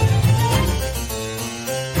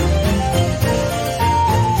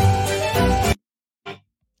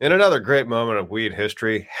 In another great moment of weed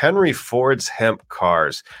history, Henry Ford's hemp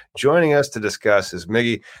cars. Joining us to discuss is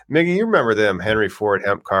Miggy. Miggy, you remember them Henry Ford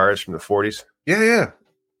hemp cars from the 40s? Yeah.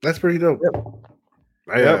 That's pretty dope.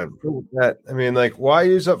 Yep. I mean, like, why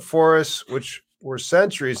use up forests, which were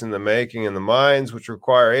centuries in the making, and the mines, which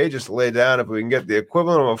require ages to lay down, if we can get the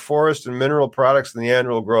equivalent of a forest and mineral products in the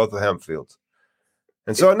annual growth of hemp fields?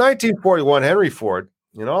 And so in 1941, Henry Ford,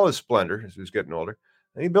 in all his splendor, as he was getting older,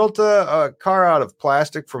 And he built a car out of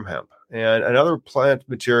plastic from hemp and another plant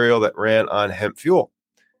material that ran on hemp fuel.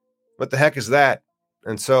 What the heck is that?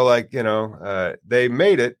 And so, like, they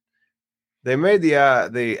made it. They made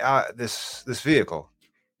this vehicle.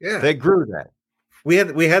 Yeah, they grew that. We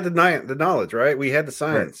had the knowledge, right? We had the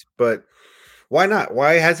science, right. But why not?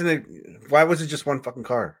 Why hasn't it? Why was it just one fucking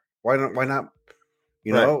car? Why not? One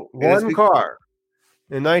car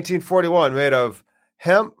in 1941 made of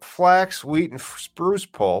hemp, flax, wheat, and spruce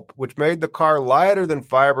pulp, which made the car lighter than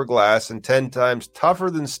fiberglass and 10 times tougher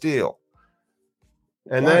than steel.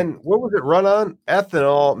 And then what was it run on?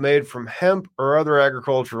 Ethanol made from hemp or other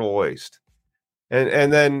agricultural waste.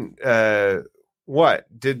 And then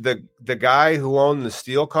what? Did the guy who owned the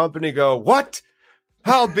steel company go, what?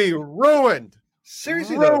 I'll be ruined.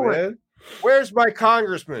 Seriously, ruined. Though, man. Where's my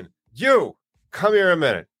congressman? You come here a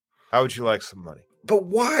minute. How would you like some money? But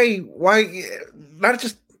why not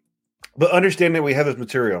just, but understand that we have this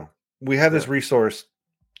material. We have this resource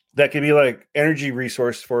that can be like energy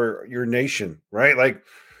resource for your nation, right? Like,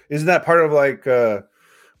 isn't that part of like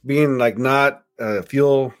being like not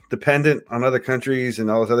fuel dependent on other countries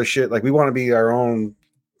and all this other shit? Like, we want to be our own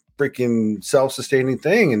freaking self-sustaining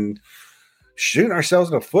thing, and shooting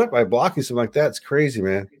ourselves in the foot by blocking something like that's crazy,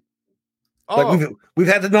 man. Like we've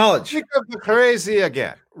had the knowledge. Think of the crazy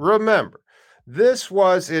again. Remember, this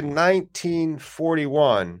was in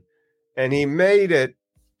 1941, and he made it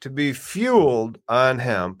to be fueled on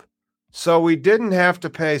hemp, so we didn't have to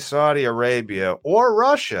pay Saudi Arabia or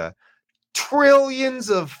Russia trillions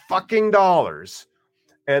of fucking dollars.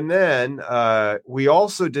 And then we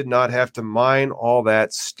also did not have to mine all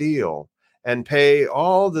that steel and pay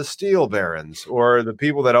all the steel barons or the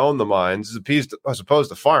people that own the mines as opposed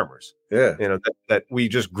to farmers. Yeah. That we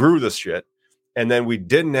just grew this shit, and then we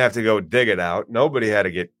didn't have to go dig it out. Nobody had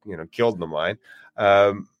to get, killed in the mine.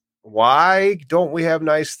 Why don't we have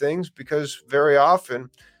nice things? Because very often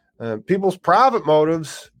people's profit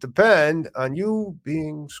motives depend on you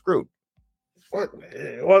being screwed. What?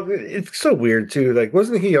 Well, it's so weird too. Like,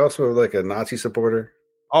 wasn't he also like a Nazi supporter?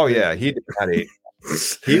 Oh yeah, he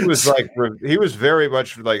was like, he was very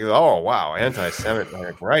much like, oh wow, anti-Semitic,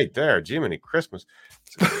 like right there, Jiminy Christmas.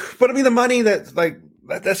 But I mean, the money that's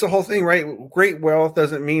the whole thing, right? Great wealth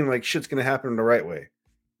doesn't mean like shit's gonna happen the right way.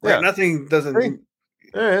 Right? Yeah. Nothing doesn't.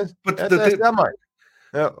 Yeah, but that's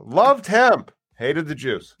loved hemp, hated the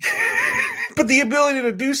Jews. But the ability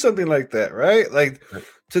to do something like that, right? Like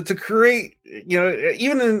to create,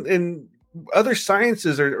 even in other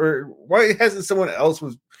sciences, or why hasn't someone else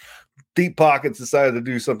with deep pockets decided to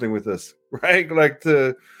do something with this, right? Like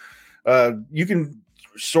you can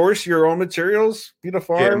source your own materials, feed a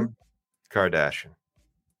farm. Kim Kardashian.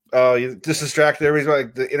 Oh, you just distract everybody,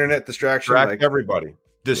 like the internet distraction. Distract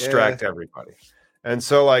everybody. And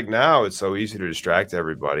so like now it's so easy to distract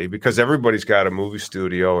everybody because everybody's got a movie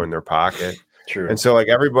studio in their pocket. True. And so like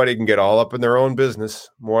everybody can get all up in their own business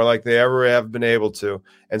more like they ever have been able to.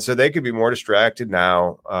 And so they could be more distracted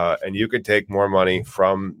now. And you could take more money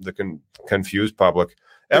from the confused public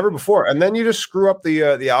ever before. And then you just screw up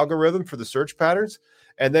the algorithm for the search patterns.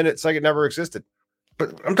 And then it's like it never existed.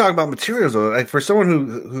 But I'm talking about materials though. Like for someone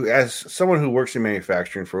who works in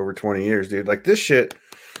manufacturing for over 20 years, dude, like this shit,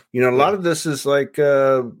 a lot of this is like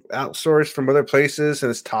outsourced from other places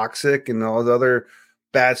and it's toxic and all the other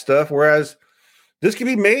bad stuff. Whereas this can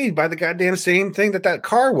be made by the goddamn same thing that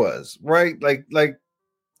car was, right? Like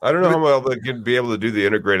I don't know how well they could be able to do the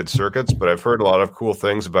integrated circuits, but I've heard a lot of cool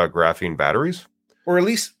things about graphene batteries, or at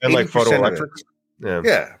least and like photoelectrics.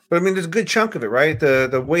 Yeah, but I mean, there's a good chunk of it, right?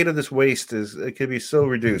 The weight of this waste it could be so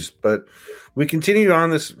reduced, but we continue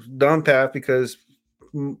on this dumb path because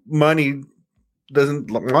money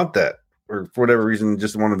doesn't want that, or for whatever reason,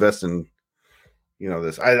 just want to invest in.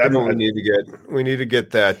 This. We need to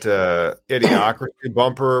get that idiocracy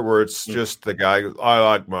bumper where it's just the guy. I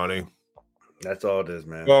like money. That's all it is,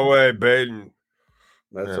 man. Go away, Baden.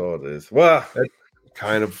 That's all it is. Well, that's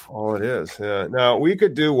kind of all it is. Yeah. Now we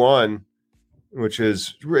could do one, which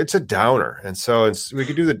is it's a downer, and so we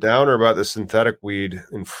could do the downer about the synthetic weed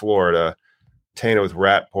in Florida, tainted with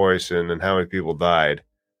rat poison and how many people died.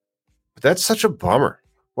 But that's such a bummer.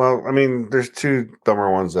 Well, I mean, there's two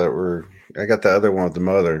bummer ones that were. I got the other one with the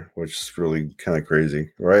mother, which is really kind of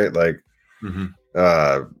crazy, right? Like,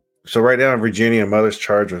 so right now in Virginia, a mother's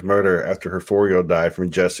charged with murder after her 4-year-old died from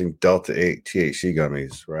ingesting Delta 8 THC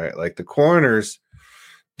gummies, right? Like the coroners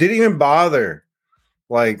didn't even bother,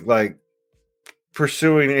 like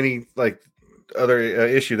pursuing any like other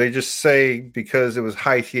issue. They just say because it was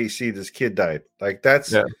high THC, this kid died. Like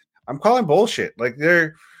I'm calling bullshit. Like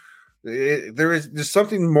there's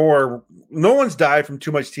something more. No one's died from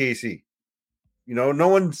too much THC. No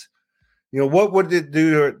one's. What would it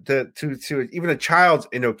do to even a child's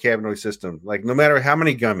endocannabinoid system? Like, no matter how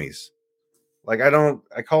many gummies. Like,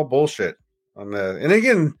 I call bullshit on that. And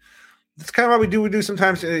again, that's kind of what we do. We do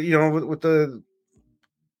sometimes, with the.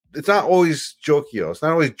 It's not always jovial. It's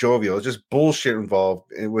not always jovial. It's just bullshit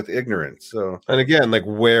involved with ignorance. So, and again, like,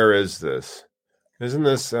 where is this? Isn't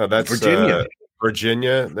this that's Virginia?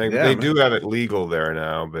 Virginia. They do have it legal there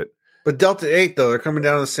now, but Delta 8 though, they're coming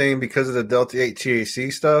down the same because of the Delta 8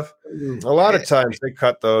 THC stuff. A lot of times they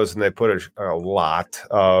cut those and they put a lot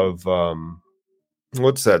of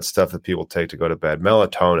what's that stuff that people take to go to bed?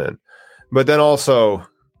 Melatonin. But then also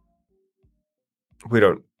we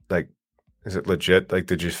don't like. Is it legit? Like,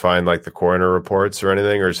 did you find like the coroner reports or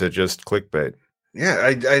anything, or is it just clickbait?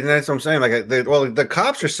 Yeah, that's what I'm saying. Like, the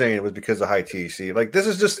cops are saying it was because of high THC. Like, this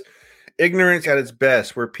is just ignorance at its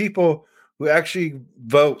best, where people who actually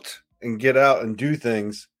vote and get out and do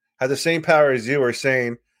things have the same power as you are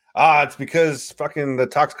saying, it's because fucking the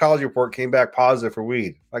toxicology report came back positive for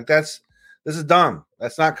weed. Like, this is dumb.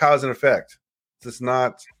 That's not cause and effect. It's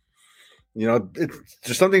not, it's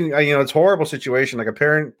just something, it's a horrible situation. Like, a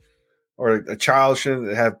parent or a child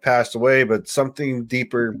shouldn't have passed away, but something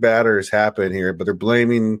deeper, badder has happened here. But they're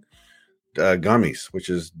blaming gummies, which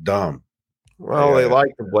is dumb. Well, they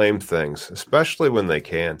like to blame things, especially when they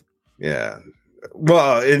can. Yeah.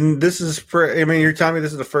 Well, and this is you're telling me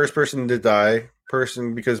this is the first person to die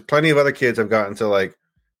because plenty of other kids have gotten to like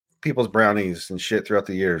people's brownies and shit throughout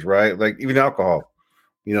the years, right? Like, even alcohol.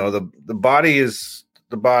 The body is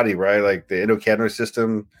the body, right? Like, the endocannabinoid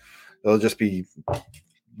system, it'll just be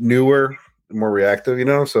newer, more reactive,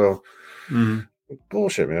 so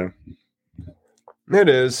bullshit, man. It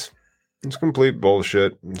is. It's complete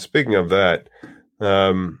bullshit. And speaking of that,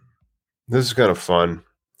 this is kind of fun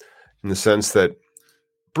in the sense that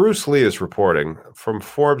Bruce Lee is reporting from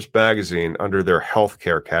Forbes magazine under their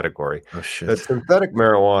healthcare category that synthetic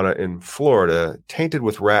marijuana in Florida tainted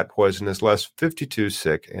with rat poison has left 52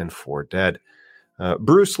 sick and 4 dead.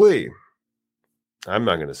 Bruce Lee. I'm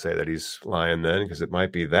not going to say that he's lying then, because it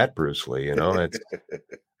might be that Bruce Lee. You don't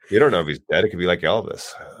know if he's dead. It could be like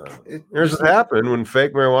Elvis. Here's what happened when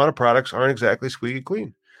fake marijuana products aren't exactly squeaky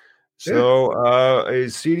clean. So a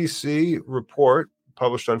CDC report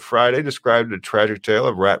published on Friday described a tragic tale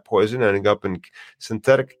of rat poison ending up in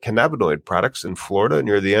synthetic cannabinoid products in Florida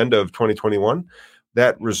near the end of 2021.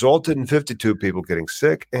 That resulted in 52 people getting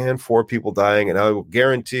sick and 4 people dying. And I will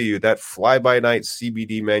guarantee you that fly-by-night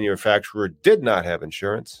CBD manufacturer did not have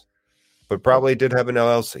insurance, but probably did have an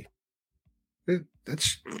LLC.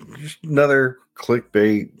 It's just another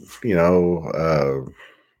clickbait,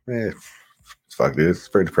 fuck this. It's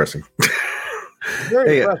very depressing.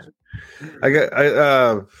 Very depressing.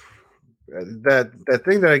 That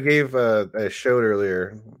thing that I gave I showed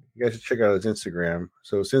earlier. You guys should check out his Instagram.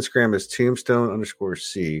 So his Instagram is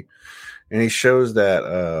tombstone_C, and he shows that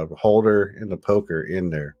holder and the poker in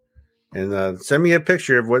there. And send me a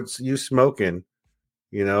picture of what's you smoking,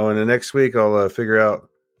 and the next week I'll figure out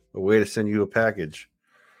a way to send you a package.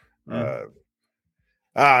 Man,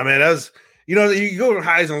 that was, you go to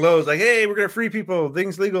highs and lows, like, hey, we're gonna free people,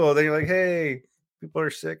 things legal. Then you're like, Hey, people are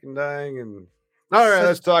sick and dying, and all right,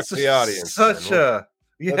 let's talk to the audience.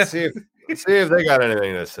 Let's see if they got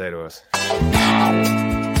anything to say to us.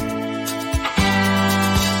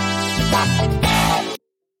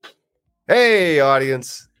 Hey,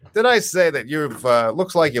 audience! Did I say that you've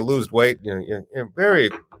looks like you lose weight? You're very.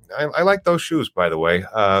 I like those shoes, by the way.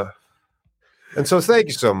 And so, thank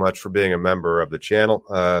you so much for being a member of the channel.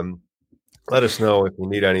 Let us know if you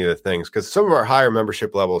need any of the things, because some of our higher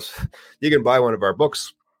membership levels, you can buy one of our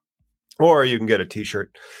books, or you can get a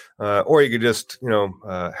T-shirt, or you can just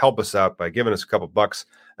help us out by giving us a couple bucks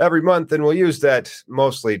every month, and we'll use that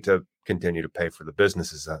mostly to continue to pay for the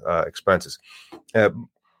business's expenses.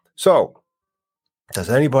 So, does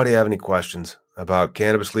anybody have any questions about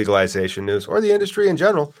cannabis legalization news or the industry in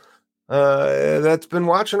general that's been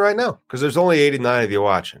watching right now? Because there's only 89 of you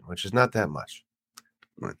watching, which is not that much.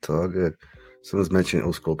 It's all good. Someone's mentioning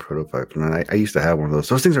old school prototypes. Man, I used to have one of those.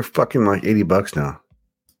 Those things are fucking like $80 now.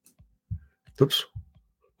 Oops.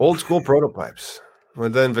 Old school prototypes.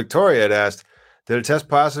 Well, then Victoria had asked, did it test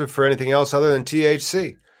positive for anything else other than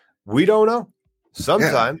THC? We don't know.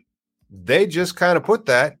 Sometimes they just kind of put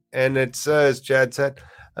that, and it's, as Chad said,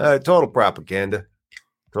 total propaganda.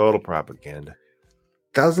 Total propaganda.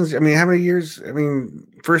 Thousands. I mean, how many years? I mean,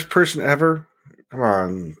 first person ever. Come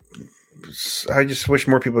on. I just wish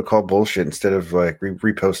more people would call bullshit instead of like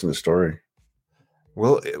reposting the story.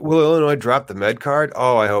 Will Illinois drop the med card?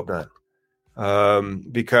 Oh, I hope not.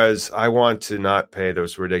 because I want to not pay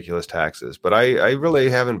those ridiculous taxes. But I really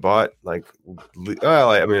haven't bought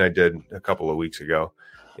I did a couple of weeks ago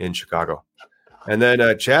in Chicago. And then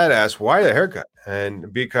Chad asked, why the haircut?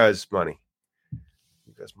 And because money.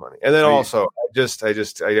 And then also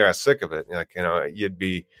I got sick of it. You'd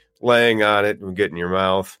be laying on it and get in your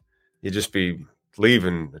mouth. You'd just be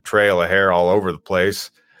leaving a trail of hair all over the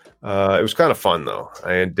place. It was kind of fun though.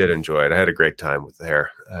 I did enjoy it. I had a great time with the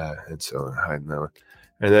hair. And so I know it.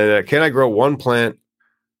 And then can I grow one plant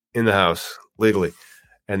in the house legally?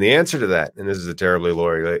 And the answer to that, and this is a terribly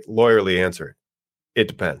lawyerly answer, it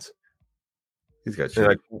depends. He's got shit.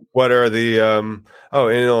 Like, what are the in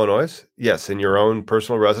Illinois? Yes, in your own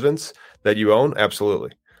personal residence that you own,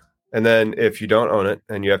 absolutely. And then if you don't own it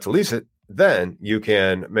and you have to lease it, then you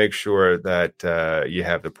can make sure that you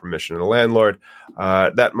have the permission of the landlord.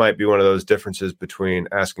 That might be one of those differences between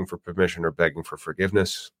asking for permission or begging for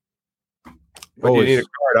forgiveness. But you need a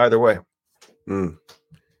card either way.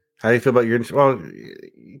 How do you feel about your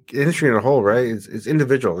industry in a whole, right? It's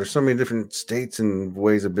individual. There's so many different states and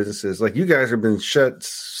ways of businesses. Like you guys have been shut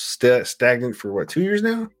stagnant for what, 2 years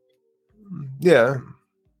now? Yeah.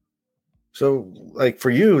 So like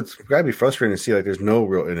for you, it's gotta be frustrating to see like there's no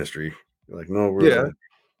real industry. Like no real.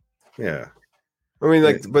 Yeah. I mean,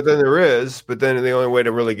 but then there is. But then the only way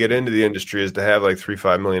to really get into the industry is to have like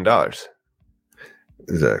 $3-5 million.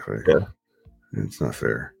 Exactly. Yeah. It's not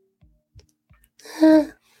fair.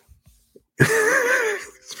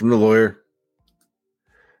 It's from the lawyer.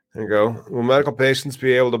 There you go. Will medical patients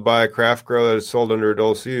be able to buy a craft grow that is sold under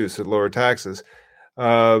adult use at lower taxes?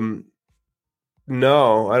 No,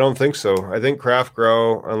 I don't think so. I think craft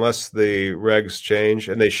grow, unless the regs change,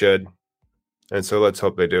 and they should, and so let's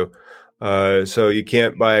hope they do. So you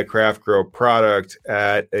can't buy a craft grow product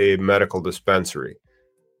at a medical dispensary,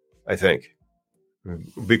 I think,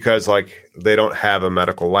 because they don't have a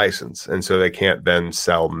medical license, and so they can't then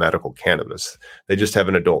sell medical cannabis. They just have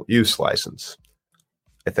an adult use license,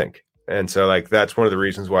 I think. And so that's one of the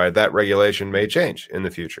reasons why that regulation may change in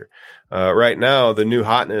the future. Right now, the new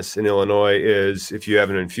hotness in Illinois is if you have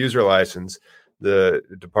an infuser license, the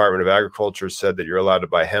Department of Agriculture said that you're allowed to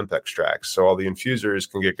buy hemp extracts. So all the infusers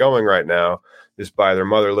can get going right now, just buy their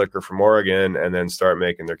mother liquor from Oregon and then start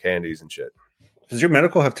making their candies and shit. Does your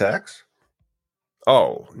medical have tax?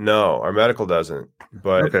 Oh, no, our medical doesn't.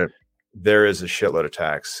 But there is a shitload of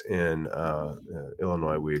tax in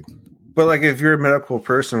Illinois weed. But if you're a medical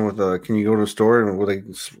person can you go to a store and will they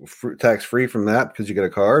tax free from that because you get a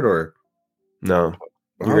card or? No,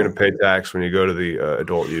 you're going to pay tax when you go to the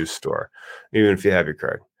adult use store, even if you have your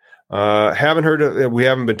card. Haven't heard we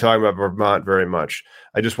haven't been talking about Vermont very much.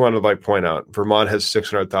 I just wanted to point out Vermont has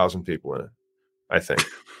 600,000 people in it, I think.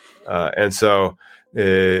 And so,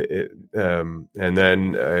 and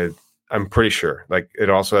then I'm pretty sure it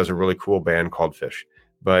also has a really cool band called Fish.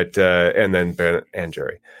 But and then Ben and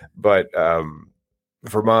Jerry, but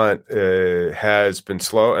Vermont has been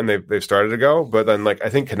slow, and they've started to go. But then, I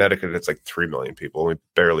think Connecticut, it's 3 million people. And we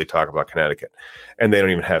barely talk about Connecticut, and they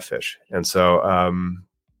don't even have fish. And so,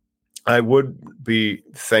 I would be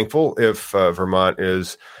thankful if Vermont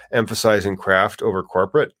is emphasizing craft over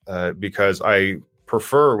corporate, because I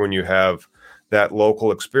prefer when you have that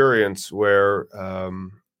local experience where,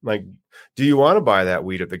 do you want to buy that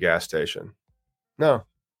weed at the gas station? No.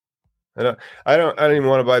 I don't even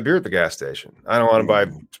want to buy beer at the gas station. I don't want to buy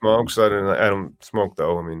smokes. I don't smoke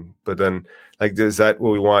though. I mean, but then is that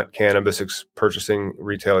what we want cannabis purchasing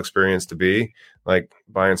retail experience to be?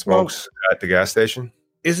 Buying smokes at the gas station?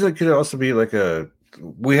 Isn't it could also be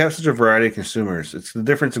we have such a variety of consumers. It's the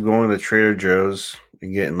difference of going to Trader Joe's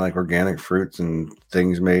and getting organic fruits and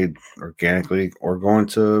things made organically, or going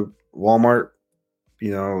to Walmart.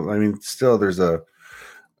 Still there's an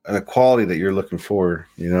equality that you're looking for,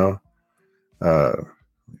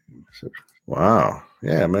 wow.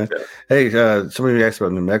 Yeah, man. Yeah. Hey, somebody asked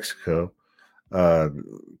about New Mexico.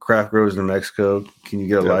 Craft grows in New Mexico. Can you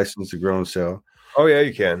get a license to grow and sell? Oh, yeah,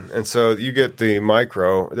 you can. And so you get the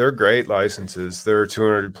micro. They're great licenses. There are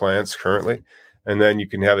 200 plants currently. And then you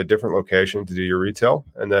can have a different location to do your retail.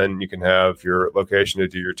 And then you can have your location to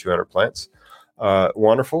do your 200 plants.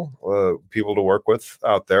 Wonderful people to work with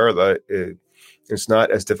out there. It's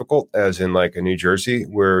not as difficult as in a New Jersey,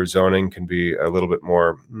 where zoning can be a little bit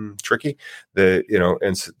more tricky. And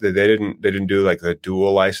they didn't do the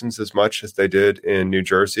dual license as much as they did in New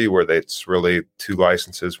Jersey, where it's really 2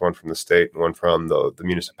 licenses, one from the state and one from the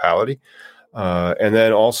municipality. And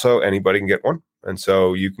then also anybody can get one. And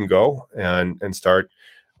so you can go and start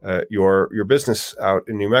your business out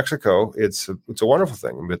in New Mexico. It's a wonderful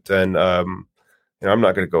thing. But then, I'm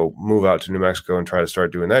not going to go move out to New Mexico and try to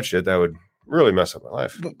start doing that shit. That would really mess up my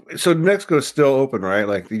life. So New Mexico is still open, right?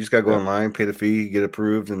 Like you just got to go online, pay the fee, get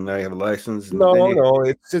approved, and now you have a license. No,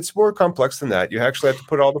 it's more complex than that. You actually have to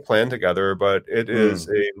put all the plan together, but it is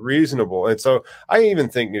a reasonable. And so I even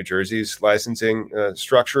think New Jersey's licensing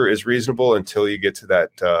structure is reasonable until you get to that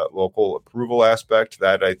local approval aspect.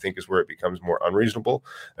 That I think is where it becomes more unreasonable.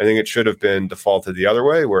 I think it should have been defaulted the other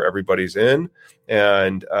way, where everybody's in,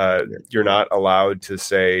 and you're not allowed to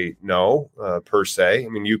say no per se. I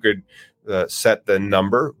mean, you could set the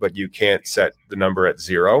number, but you can't set the number at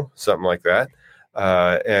 0, something like that.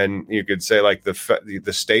 And you could say like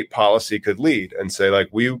the state policy could lead and say like,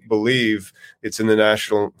 we believe it's in the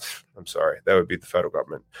that would be the federal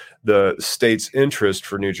government, the state's interest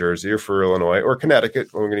for New Jersey or for Illinois or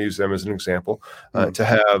Connecticut. We're going to use them as an example, to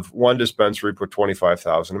have one dispensary per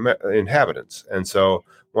 25,000 inhabitants. And so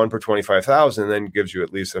 1 per 25,000 then gives you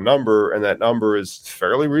at least a number. And that number is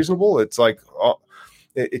fairly reasonable. It's like,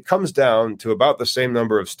 it comes down to about the same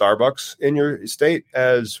number of Starbucks in your state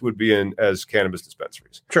as would be as cannabis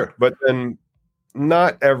dispensaries. Sure. But then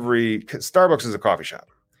not every Starbucks is a coffee shop.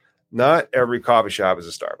 Not every coffee shop is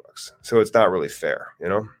a Starbucks. So it's not really fair, you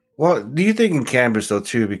know? Well, do you think in cannabis though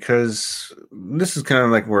too, because this is kind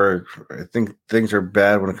of like where I think things are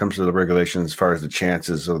bad when it comes to the regulations as far as the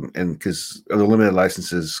chances and because of the limited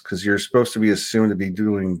licenses, because you're supposed to be assumed to be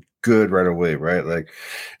doing good right away, right? Like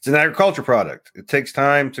it's an agriculture product. It takes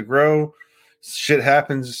time to grow. Shit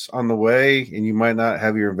happens on the way, and you might not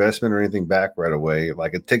have your investment or anything back right away.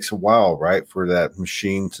 Like it takes a while, right, for that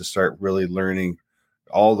machine to start really learning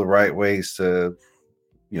all the right ways to,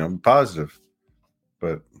 be positive.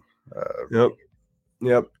 But Yep.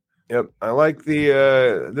 I like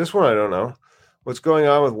the this one. I don't know what's going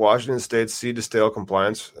on with Washington State's seed to stale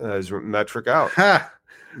compliance. Is metric out?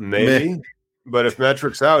 Maybe, but if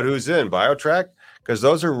metric's out, who's in? BioTrack? Because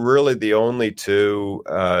those are really the only two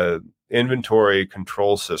inventory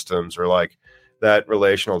control systems, or like that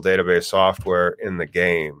relational database software in the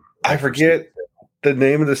game. I forget the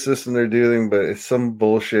name of the system they're doing, but it's some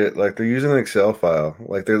bullshit. Like they're using an Excel file.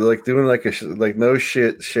 Like they're like doing like a no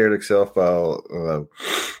shit shared Excel file.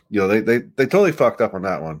 They totally fucked up on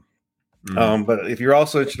that one. Mm-hmm. But if you're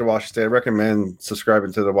also interested in Washington State, I recommend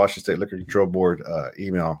subscribing to the Washington State Liquor Control Board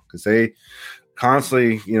email, because they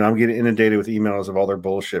constantly, I'm getting inundated with emails of all their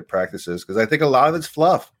bullshit practices, because I think a lot of it's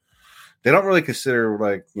fluff. They don't really consider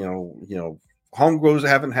home grows that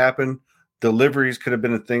haven't happened. Deliveries could have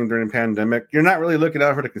been a thing during the pandemic. You're not really looking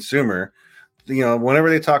out for the consumer. Whenever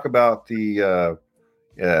they talk about the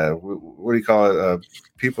what do you call it?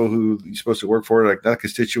 People who you're supposed to work for, like not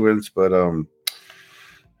constituents, but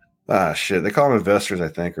they call them investors, I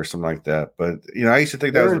think, or something like that. But I used to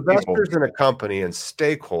think that was investors in a company and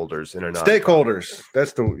stakeholders in a stakeholders.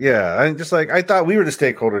 That's I thought we were the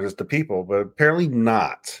stakeholders as the people, but apparently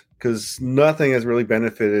not, because nothing has really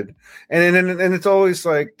benefited. And it's always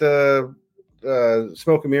like the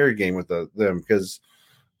smoke and mirror game with them, because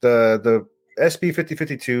the SB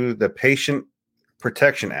 5052, the Patient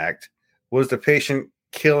Protection Act, was the patient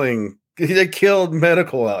killing. They killed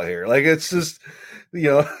medical out here. Like it's just.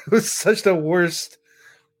 It was such the worst,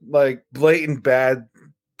 like blatant bad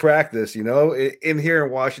practice, in here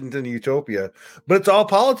in Washington, utopia. But it's all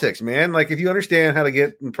politics, man. Like if you understand how to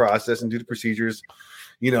get in process and do the procedures,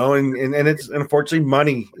 and it's unfortunately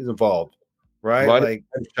money is involved, right? Like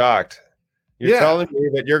I'm shocked. You're telling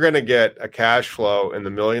me that you're going to get a cash flow in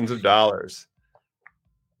the millions of dollars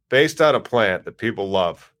based on a plant that people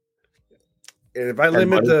love. And if I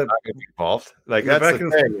limit involved, like that's the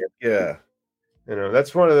thing. Yeah.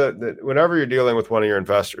 That's one of the whenever you're dealing with one of your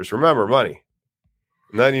investors, remember money,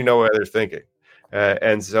 and then you know what they're thinking.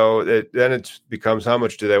 And so then it becomes how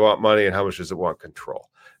much do they want money and how much does it want control?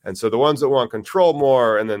 And so the ones that want control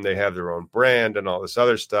more, and then they have their own brand and all this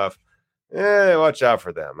other stuff, watch out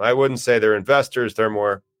for them. I wouldn't say they're investors. They're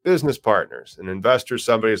more business partners. An investor,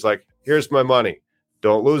 somebody's like, here's my money.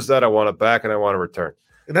 Don't lose that. I want it back and I want a return.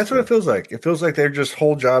 And that's what it feels like. It feels like their just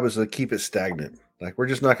whole job is to keep it stagnant. Like we're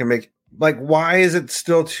just not going to make. Like, why is it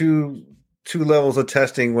still two levels of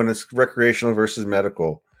testing when it's recreational versus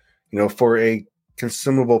medical? For a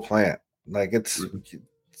consumable plant, like it's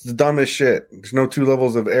the dumbest shit. There's no 2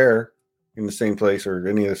 levels of air in the same place or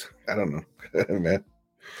any of this. I don't know, man.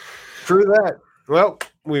 True that. Well,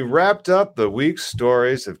 we wrapped up the week's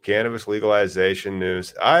stories of cannabis legalization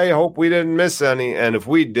news. I hope we didn't miss any, and if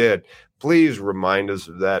we did, please remind us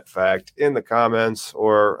of that fact in the comments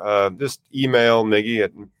or just email Miggy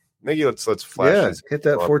at. Maybe let's flash. Yeah, hit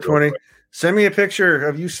that 420. Send me a picture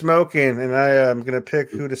of you smoking, and I am going to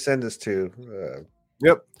pick who to send this to.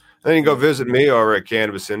 Yep. Then you can go visit me over at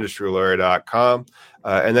CannabisIndustryLawyer.com.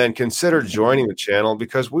 And then consider joining the channel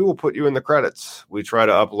because we will put you in the credits. We try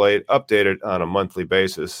to update it on a monthly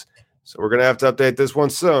basis. So we're going to have to update this one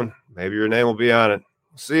soon. Maybe your name will be on it.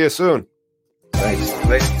 See you soon. Thanks.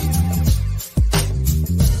 Bye.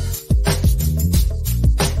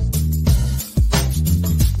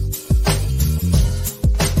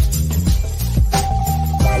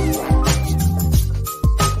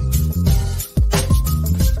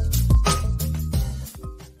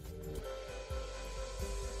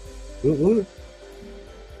 All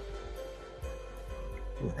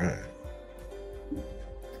right.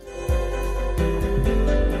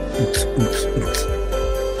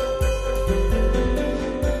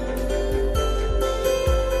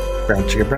 Brown chicken.